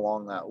help them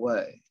along that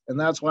way. And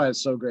that's why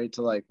it's so great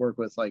to like work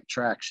with like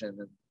Traction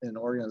and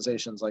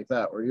organizations like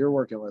that, where you're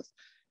working with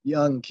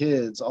young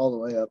kids all the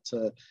way up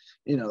to,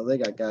 they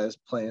got guys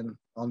playing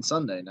on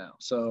Sunday now.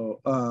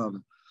 So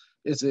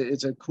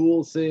it's a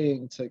cool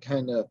thing to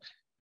kind of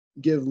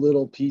give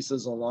little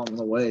pieces along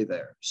the way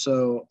there.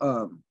 So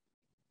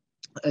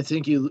I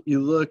think you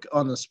look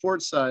on the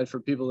sports side for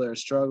people that are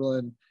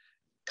struggling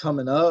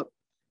coming up,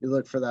 you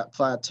look for that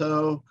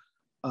plateau.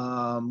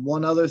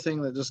 One other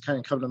thing that just kind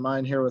of come to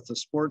mind here with the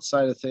sports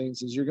side of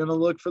things is you're going to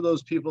look for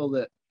those people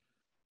that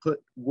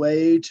put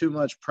way too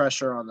much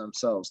pressure on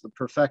themselves, the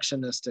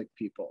perfectionistic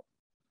people.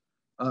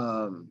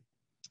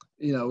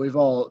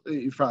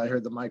 You've probably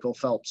heard the Michael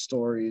Phelps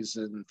stories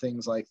and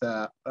things like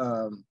that.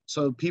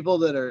 So people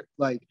that are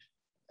like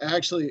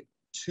actually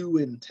too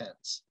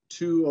intense,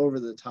 too over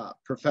the top,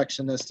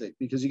 perfectionistic,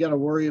 because you got to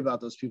worry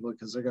about those people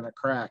because they're going to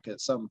crack at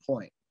some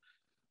point.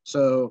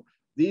 So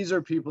these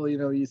are people,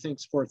 you think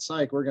sports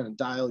psych, we're going to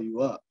dial you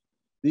up.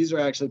 These are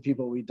actually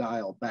people we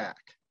dial back.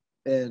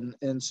 And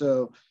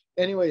so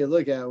any way you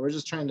look at it, we're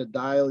just trying to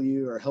dial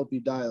you or help you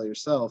dial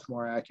yourself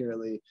more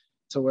accurately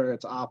to where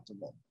it's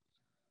optimal.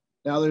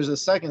 Now, there's a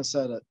second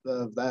set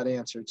of that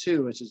answer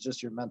too, which is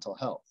just your mental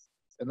health.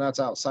 And that's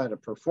outside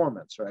of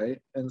performance, right?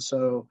 And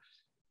so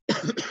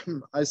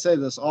I say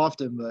this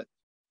often, but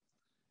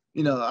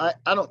you know, I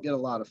don't get a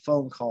lot of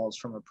phone calls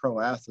from a pro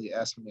athlete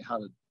asking me how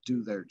to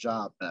do their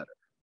job better.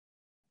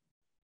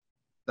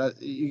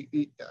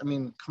 I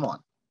mean, come on.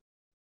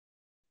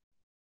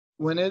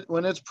 When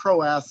it's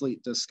pro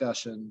athlete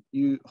discussion,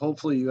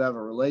 hopefully you have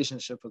a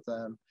relationship with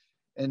them,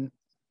 and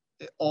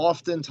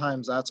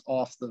oftentimes that's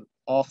off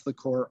the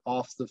court,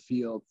 off the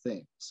field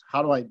things.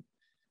 How do I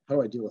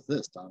deal with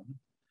this, Donovan?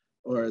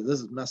 Or this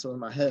is messing with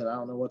my head. I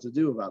don't know what to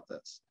do about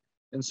this.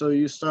 And so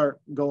you start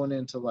going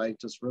into like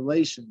just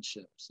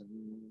relationships and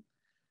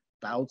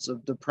bouts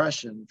of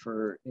depression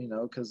for, you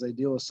know, because they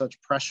deal with such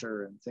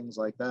pressure and things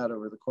like that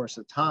over the course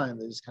of time.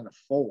 They just kind of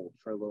fold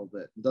for a little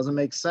bit. It doesn't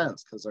make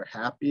sense because they're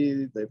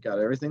happy, they've got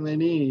everything they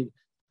need,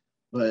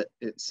 but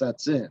it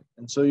sets in.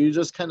 And so you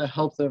just kind of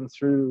help them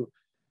through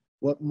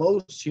what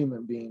most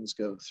human beings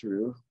go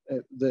through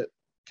that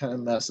kind of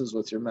messes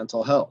with your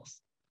mental health.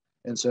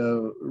 And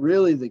so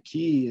really the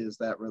key is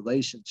that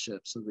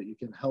relationship so that you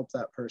can help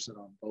that person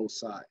on both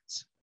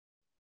sides.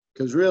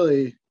 Because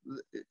really,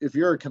 if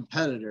you're a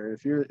competitor,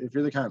 if you're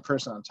the kind of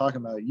person I'm talking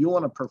about, you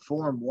want to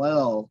perform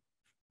well,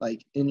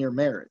 like in your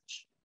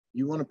marriage.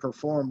 You want to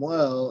perform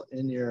well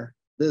in your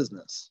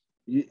business.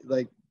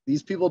 Like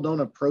these people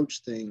don't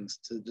approach things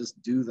to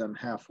just do them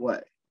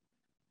halfway.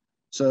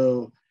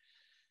 So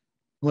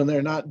when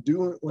they're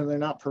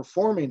not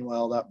performing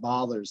well, that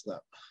bothers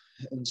them.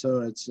 And so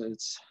it's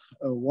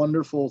a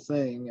wonderful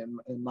thing. And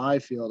in my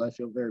field, I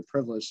feel very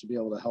privileged to be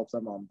able to help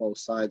them on both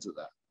sides of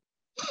that.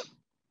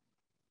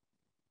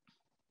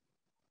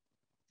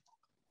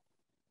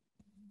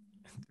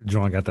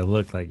 John got that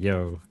look like,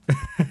 yo.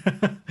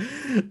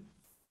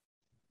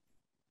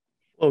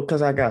 Well,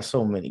 because I got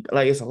so many,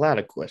 like it's a lot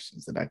of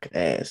questions that I could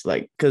ask.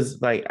 Like, because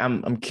like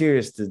I'm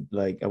curious to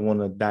like I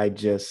want to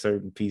digest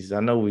certain pieces. I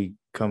know we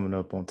coming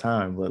up on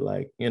time, but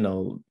like, you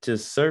know,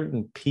 just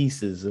certain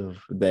pieces of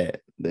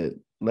that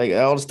like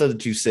all the stuff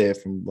that you said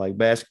from like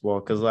basketball.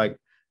 Cause like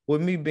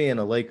with me being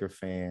a Laker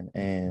fan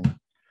and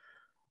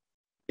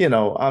you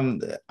know,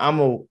 I'm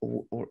a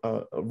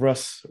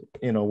Russ,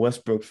 you know,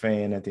 Westbrook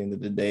fan at the end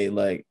of the day.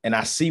 Like, and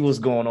I see what's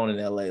going on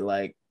in LA,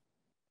 like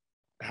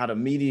how the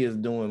media is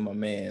doing my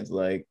man's.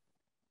 Like,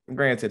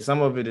 granted,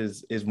 some of it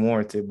is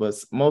warranted, but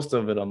most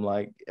of it, I'm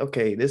like,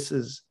 okay,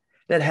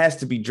 that has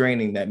to be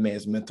draining that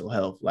man's mental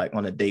health, like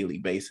on a daily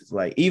basis.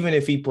 Like, even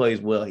if he plays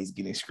well, he's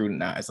getting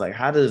scrutinized. Like,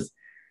 how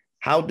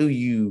do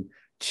you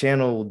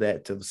channel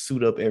that to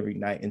suit up every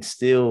night and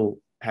still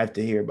have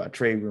to hear about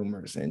trade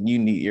rumors and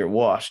you're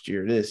washed,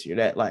 you're this, you're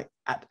that. Like,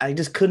 I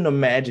just couldn't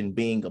imagine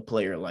being a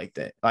player like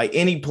that. Like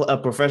a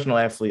professional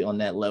athlete on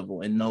that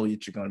level and know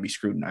that you're going to be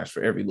scrutinized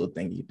for every little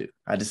thing you do.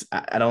 I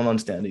don't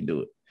understand how they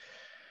do it.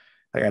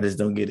 Like, I just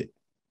don't get it.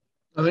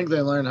 I think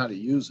they learn how to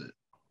use it.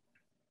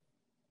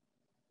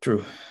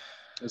 True.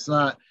 It's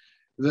not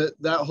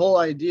that whole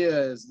idea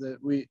is that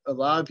a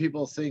lot of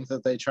people think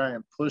that they try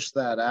and push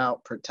that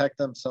out, protect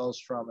themselves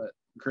from it,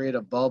 create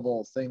a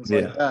bubble, things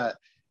like that.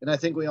 And I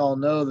think we all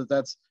know that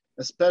that's,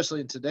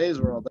 especially in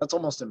today's world, that's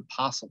almost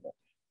impossible.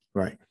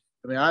 Right.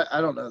 I mean, I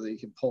don't know that you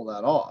can pull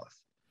that off.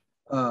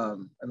 I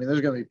mean,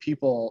 there's going to be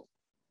people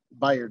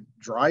by your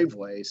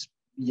driveways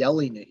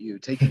yelling at you,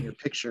 taking your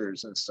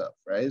pictures and stuff,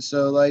 right?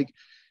 So like,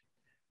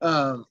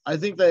 I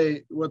think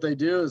what they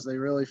do is they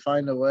really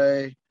find a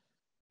way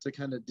to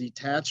kind of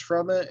detach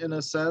from it in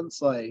a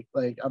sense. Like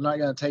I'm not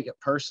going to take it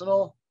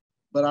personal,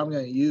 but I'm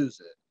going to use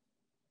it.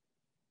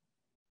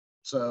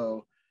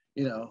 So,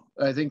 you know,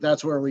 I think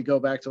that's where we go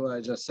back to what I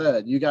just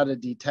said. You got to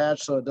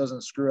detach so it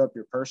doesn't screw up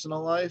your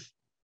personal life,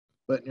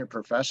 but in your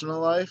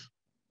professional life,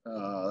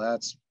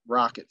 that's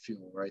rocket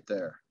fuel right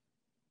there.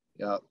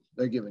 Yep.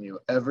 They're giving you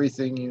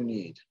everything you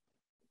need.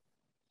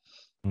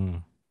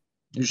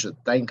 You should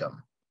thank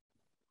them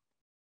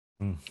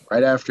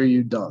right after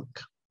you dunk.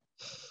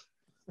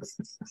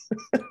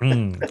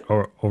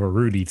 Or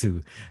Rudy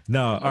too.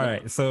 No, all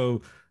right.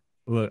 So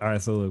look, I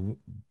know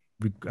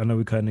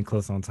we're cutting it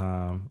close on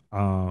time.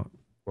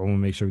 I want to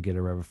make sure we get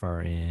a rapid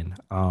fire in.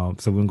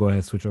 So we're gonna go ahead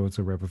and switch over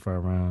to a rapid fire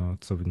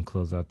round so we can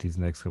close out these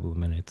next couple of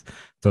minutes.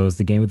 So it's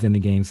the game within the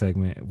game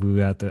segment. I'm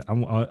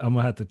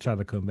gonna have to try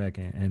to come back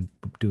and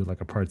do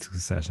like a part 2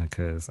 session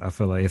because I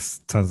feel like it's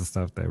tons of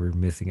stuff that we're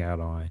missing out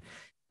on.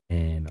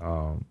 And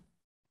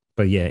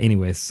but yeah,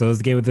 anyways, so it's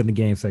the game within the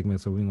game segment.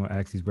 So we're gonna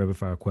ask these rapid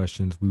fire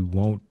questions. We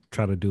won't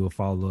try to do a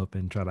follow up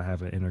and try to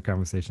have an inner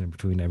conversation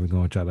between them. We're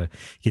gonna try to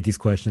get these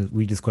questions,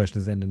 read these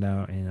questions in and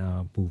out,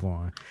 and move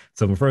on.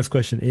 So my first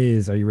question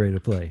is: are you ready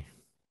to play?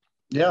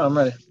 Yeah, I'm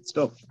ready. Let's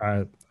go. All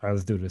right,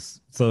 let's do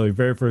this. So your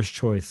very first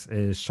choice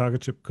is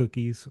chocolate chip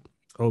cookies,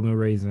 oatmeal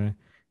raisin,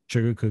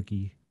 sugar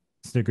cookie,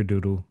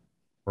 snickerdoodle,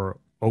 or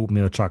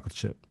oatmeal chocolate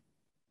chip.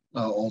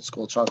 Old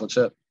school chocolate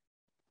chip.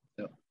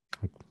 Yeah.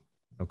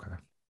 Okay.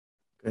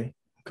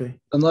 Okay.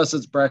 Unless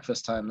it's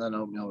breakfast time, then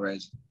oatmeal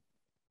raisin.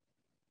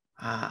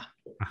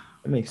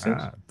 makes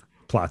sense.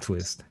 Plot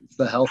twist. It's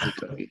the healthy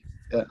cookie.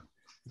 Yeah.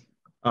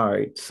 All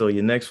right. So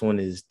your next one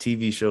is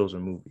TV shows or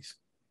movies.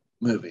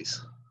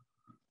 Movies.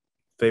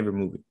 Favorite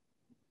movie?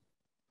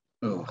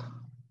 Oh.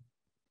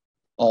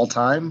 All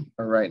time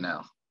or right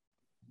now?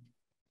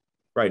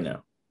 Right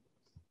now.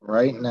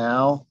 Right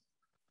now.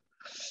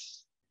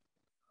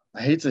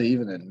 I hate to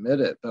even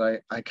admit it,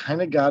 but I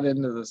kind of got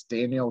into this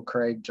Daniel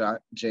Craig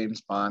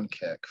James Bond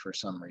kick for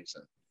some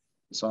reason.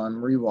 So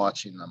I'm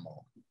rewatching them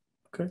all.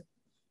 Okay.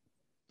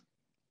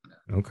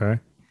 Okay.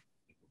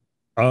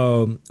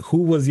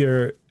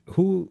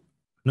 Who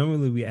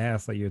normally we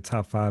ask like your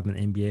top 5 in the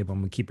NBA, but I'm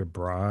gonna keep it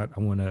broad. I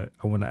wanna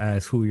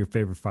ask who are your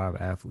favorite 5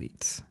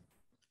 athletes.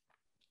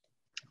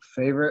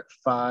 Favorite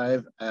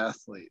 5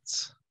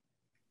 athletes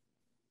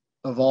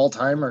of all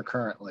time or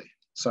currently?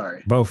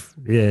 Sorry. Both.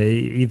 Yeah,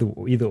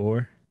 either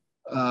or.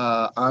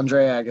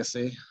 Andre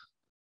Agassi,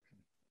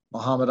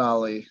 Muhammad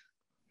Ali,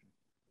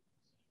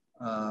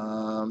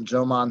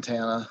 Joe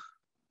Montana.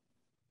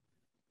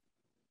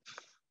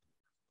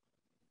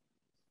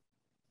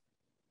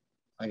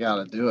 I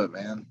gotta do it,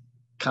 man.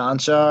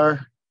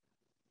 Conchar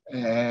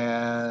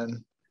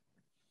and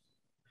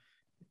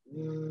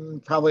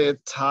probably a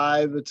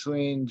tie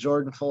between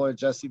Jordan Fuller,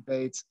 Jesse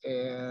Bates,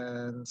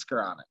 and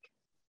Skoranek.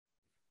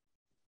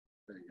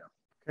 There you go.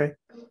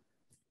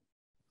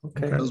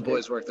 Okay. Those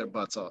boys work their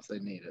butts off. They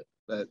need it.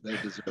 That they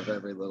deserve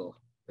every little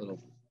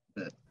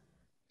bit.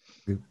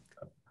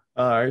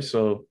 All right.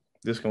 So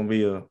this is gonna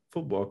be a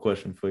football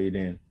question for you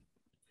then.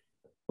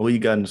 What you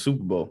got in the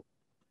Super Bowl?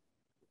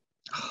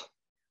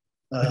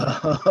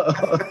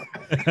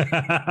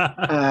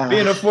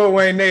 Being a Fort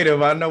Wayne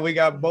native, I know we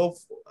got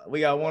both.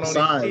 We got one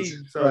on each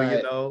team, so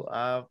right.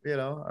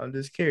 I'm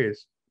just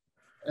curious.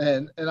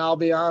 And I'll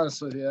be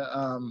honest with you.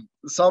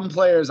 Some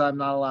players I'm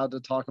not allowed to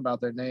talk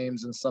about their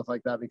names and stuff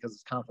like that because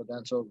it's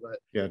confidential. But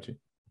Gotcha.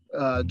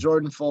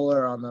 Jordan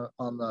Fuller on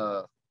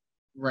the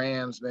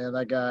Rams, man,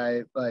 that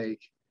guy,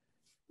 like,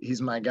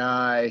 he's my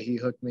guy. He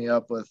hooked me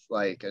up with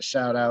like a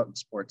shout out in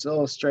Sports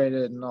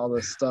Illustrated and all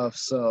this stuff.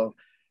 So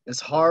it's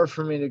hard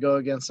for me to go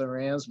against the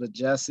Rams, but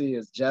Jesse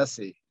is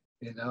Jesse,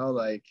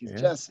 like he's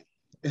Jesse.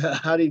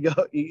 How do you go?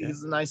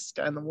 He's the nicest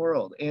guy in the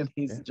world, and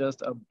he's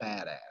just a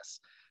badass.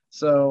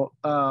 So,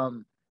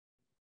 oh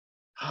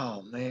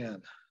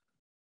man,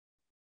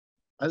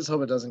 I just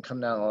hope it doesn't come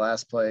down to the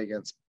last play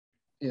against,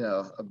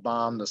 a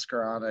bomb to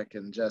Skoranek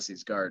and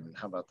Jesse's Garden.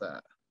 How about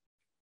that?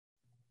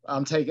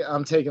 I'm taking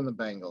the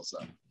Bengals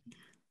though.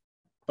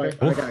 I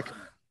got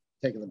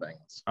taking the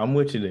Bengals. I'm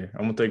with you there.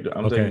 I'm taking the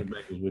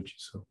Bengals with you.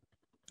 So.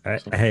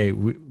 Hey,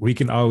 we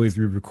can always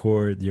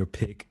re-record your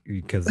pick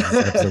because this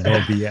episode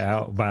won't be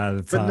out by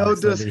the time. But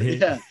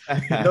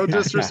no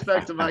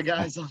disrespect to my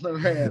guys on the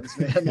Rams,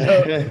 man.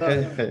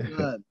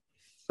 None.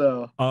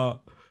 So,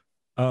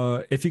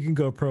 if you can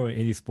go pro in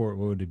any sport,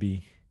 what would it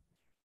be?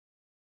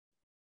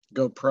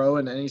 Go pro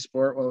in any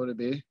sport, what would it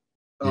be?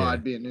 Oh,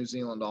 I'd be a New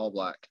Zealand All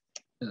Black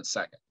in a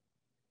second.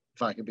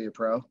 If I could be a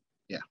pro,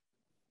 yeah.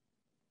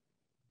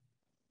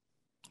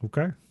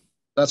 Okay.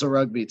 That's a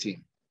rugby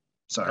team.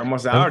 Sorry. I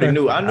already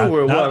knew. I knew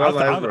where it was.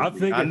 I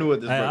knew what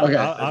this was.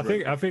 I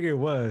figured it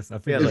was.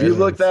 If you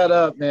look that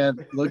up,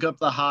 man, look up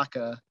the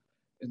Haka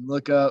and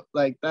look up,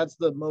 like, that's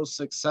the most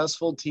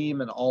successful team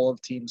in all of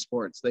team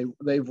sports.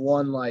 They've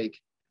won, like,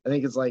 I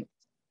think it's like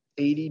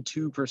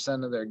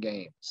 82% of their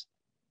games.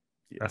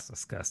 That's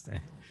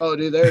disgusting. Oh,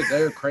 dude,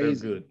 they're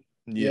crazy. They're good.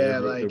 Yeah,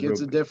 like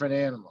it's a different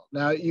animal.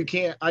 Now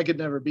I could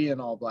never be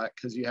an All Black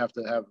because you have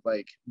to have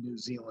like New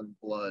Zealand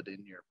blood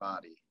in your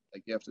body.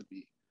 Like you have to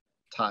be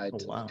tied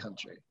to the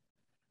country,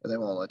 and they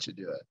won't let you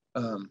do it.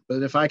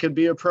 But if I could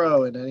be a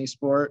pro in any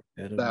sport,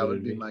 that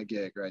would be my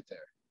gig right there.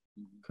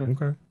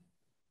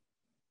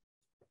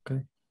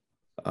 Okay.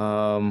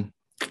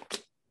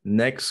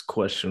 Next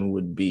question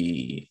would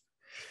be: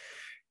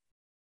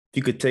 if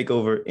you could take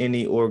over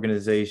any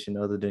organization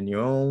other than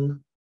your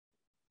own,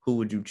 who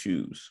would you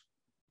choose?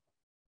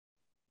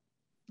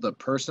 The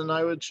person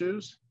I would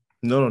choose?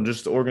 No,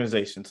 just the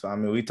organization. So, I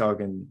mean, we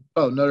talking...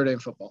 Oh, Notre Dame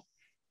football.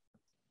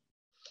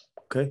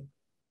 Okay.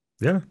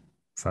 Yeah,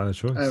 solid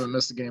choice. I haven't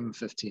missed a game in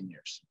 15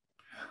 years.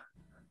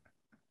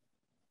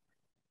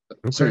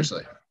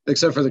 Seriously.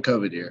 Except for the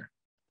COVID year.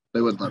 They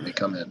wouldn't let me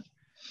come in.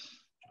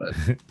 But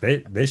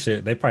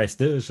they probably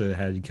still should have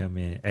had you come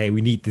in. Hey,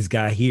 we need this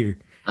guy here.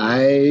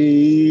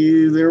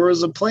 There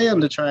was a plan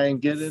to try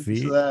and get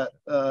into that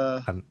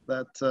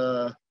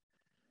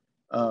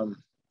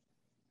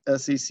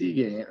SEC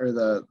game or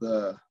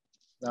the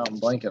now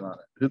I'm blanking on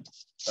it.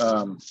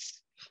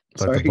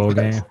 Like the bowl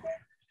game?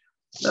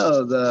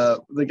 No,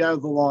 the guy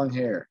with the long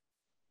hair.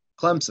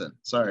 Clemson.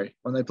 Sorry.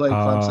 When they played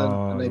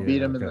Clemson and they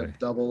beat him in the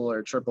double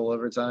or triple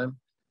overtime.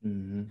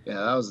 Mm-hmm.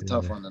 Yeah, that was a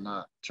tough one to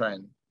not try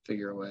and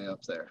figure a way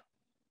up there.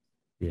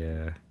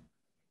 Yeah.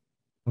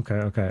 Okay.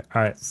 All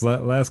right. So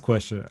last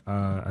question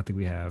I think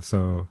we have.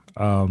 So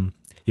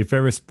your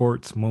favorite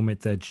sports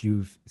moment that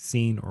you've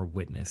seen or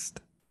witnessed?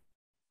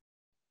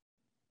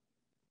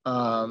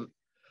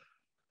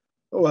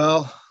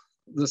 Well,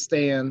 the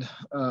stand,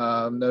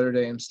 Notre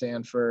Dame,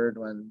 Stanford,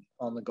 when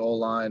on the goal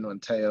line when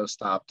Teo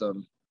stopped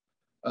them,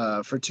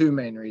 for two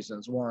main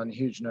reasons. One,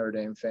 huge Notre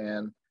Dame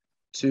fan.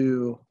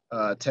 Two,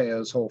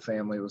 Teo's whole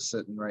family was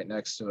sitting right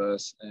next to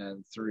us.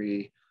 And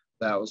three,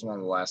 that was one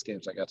of the last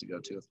games I got to go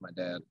to with my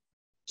dad.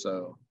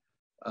 So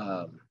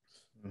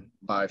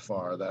by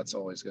far, that's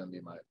always going to be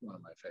one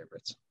of my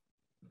favorites.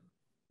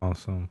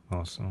 Awesome.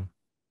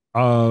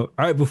 All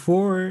right,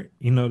 before,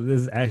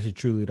 this is actually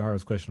truly the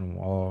hardest question of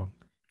all.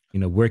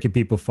 Where can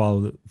people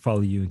follow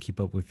you and keep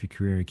up with your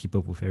career and keep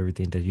up with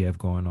everything that you have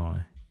going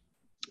on?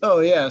 Oh,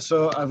 yeah.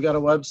 So I've got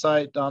a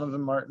website,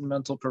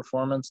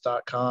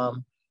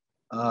 DonovanMartinMentalPerformance.com.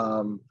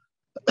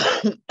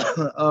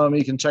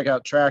 You can check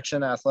out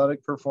Traction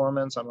Athletic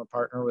Performance. I'm a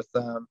partner with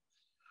them.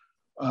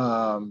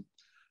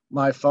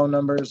 My phone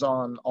number is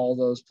on all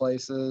those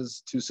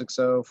places,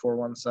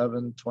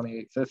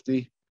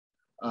 260-417-2850.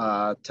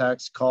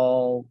 Text,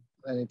 call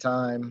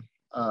anytime.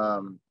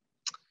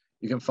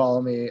 You can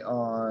follow me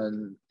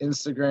on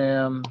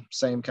Instagram,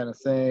 same kind of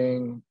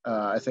thing.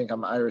 I think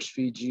I'm Irish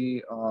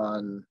Fiji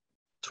on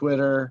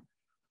Twitter.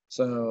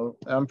 So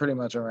I'm pretty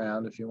much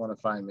around. If you want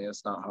to find me,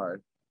 it's not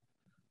hard.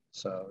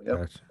 So, yep.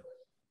 Gotcha.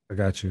 I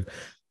got you.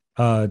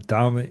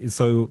 Donovan,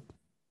 so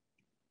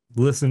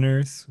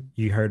listeners,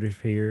 you heard it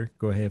here.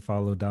 Go ahead,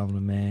 follow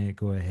Donovan, man.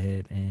 Go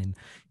ahead and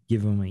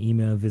give him an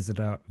email, visit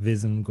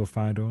him, go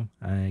find him,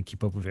 and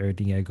keep up with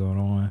everything you got going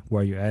on.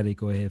 While you're at it,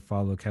 go ahead,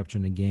 follow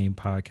Capturing the Game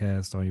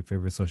podcast on your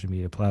favorite social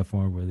media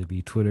platform, whether it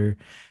be Twitter,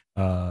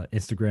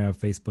 Instagram,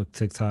 Facebook,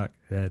 TikTok.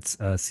 That's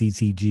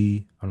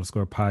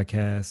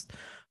CTG_podcast.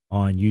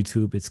 On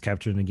YouTube, it's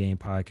Capturing the Game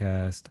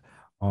podcast.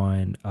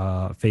 On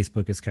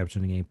Facebook, it's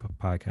Capturing the Game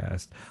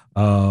podcast.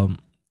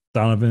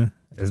 Donovan,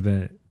 it's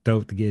been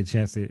dope to get a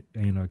chance to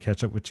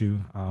catch up with you.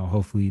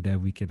 Hopefully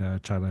that we can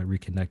try to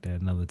reconnect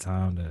at another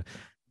time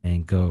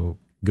and go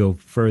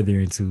further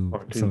into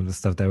some of the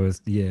stuff that was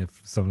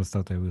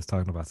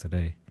talking about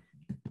today.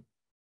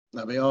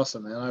 That'd be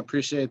awesome, man. I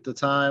appreciate the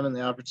time and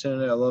the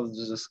opportunity. I love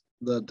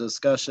the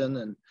discussion,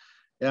 and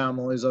yeah, I'm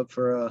always up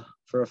for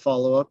a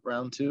follow-up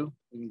round 2.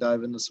 We can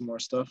dive into some more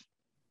stuff.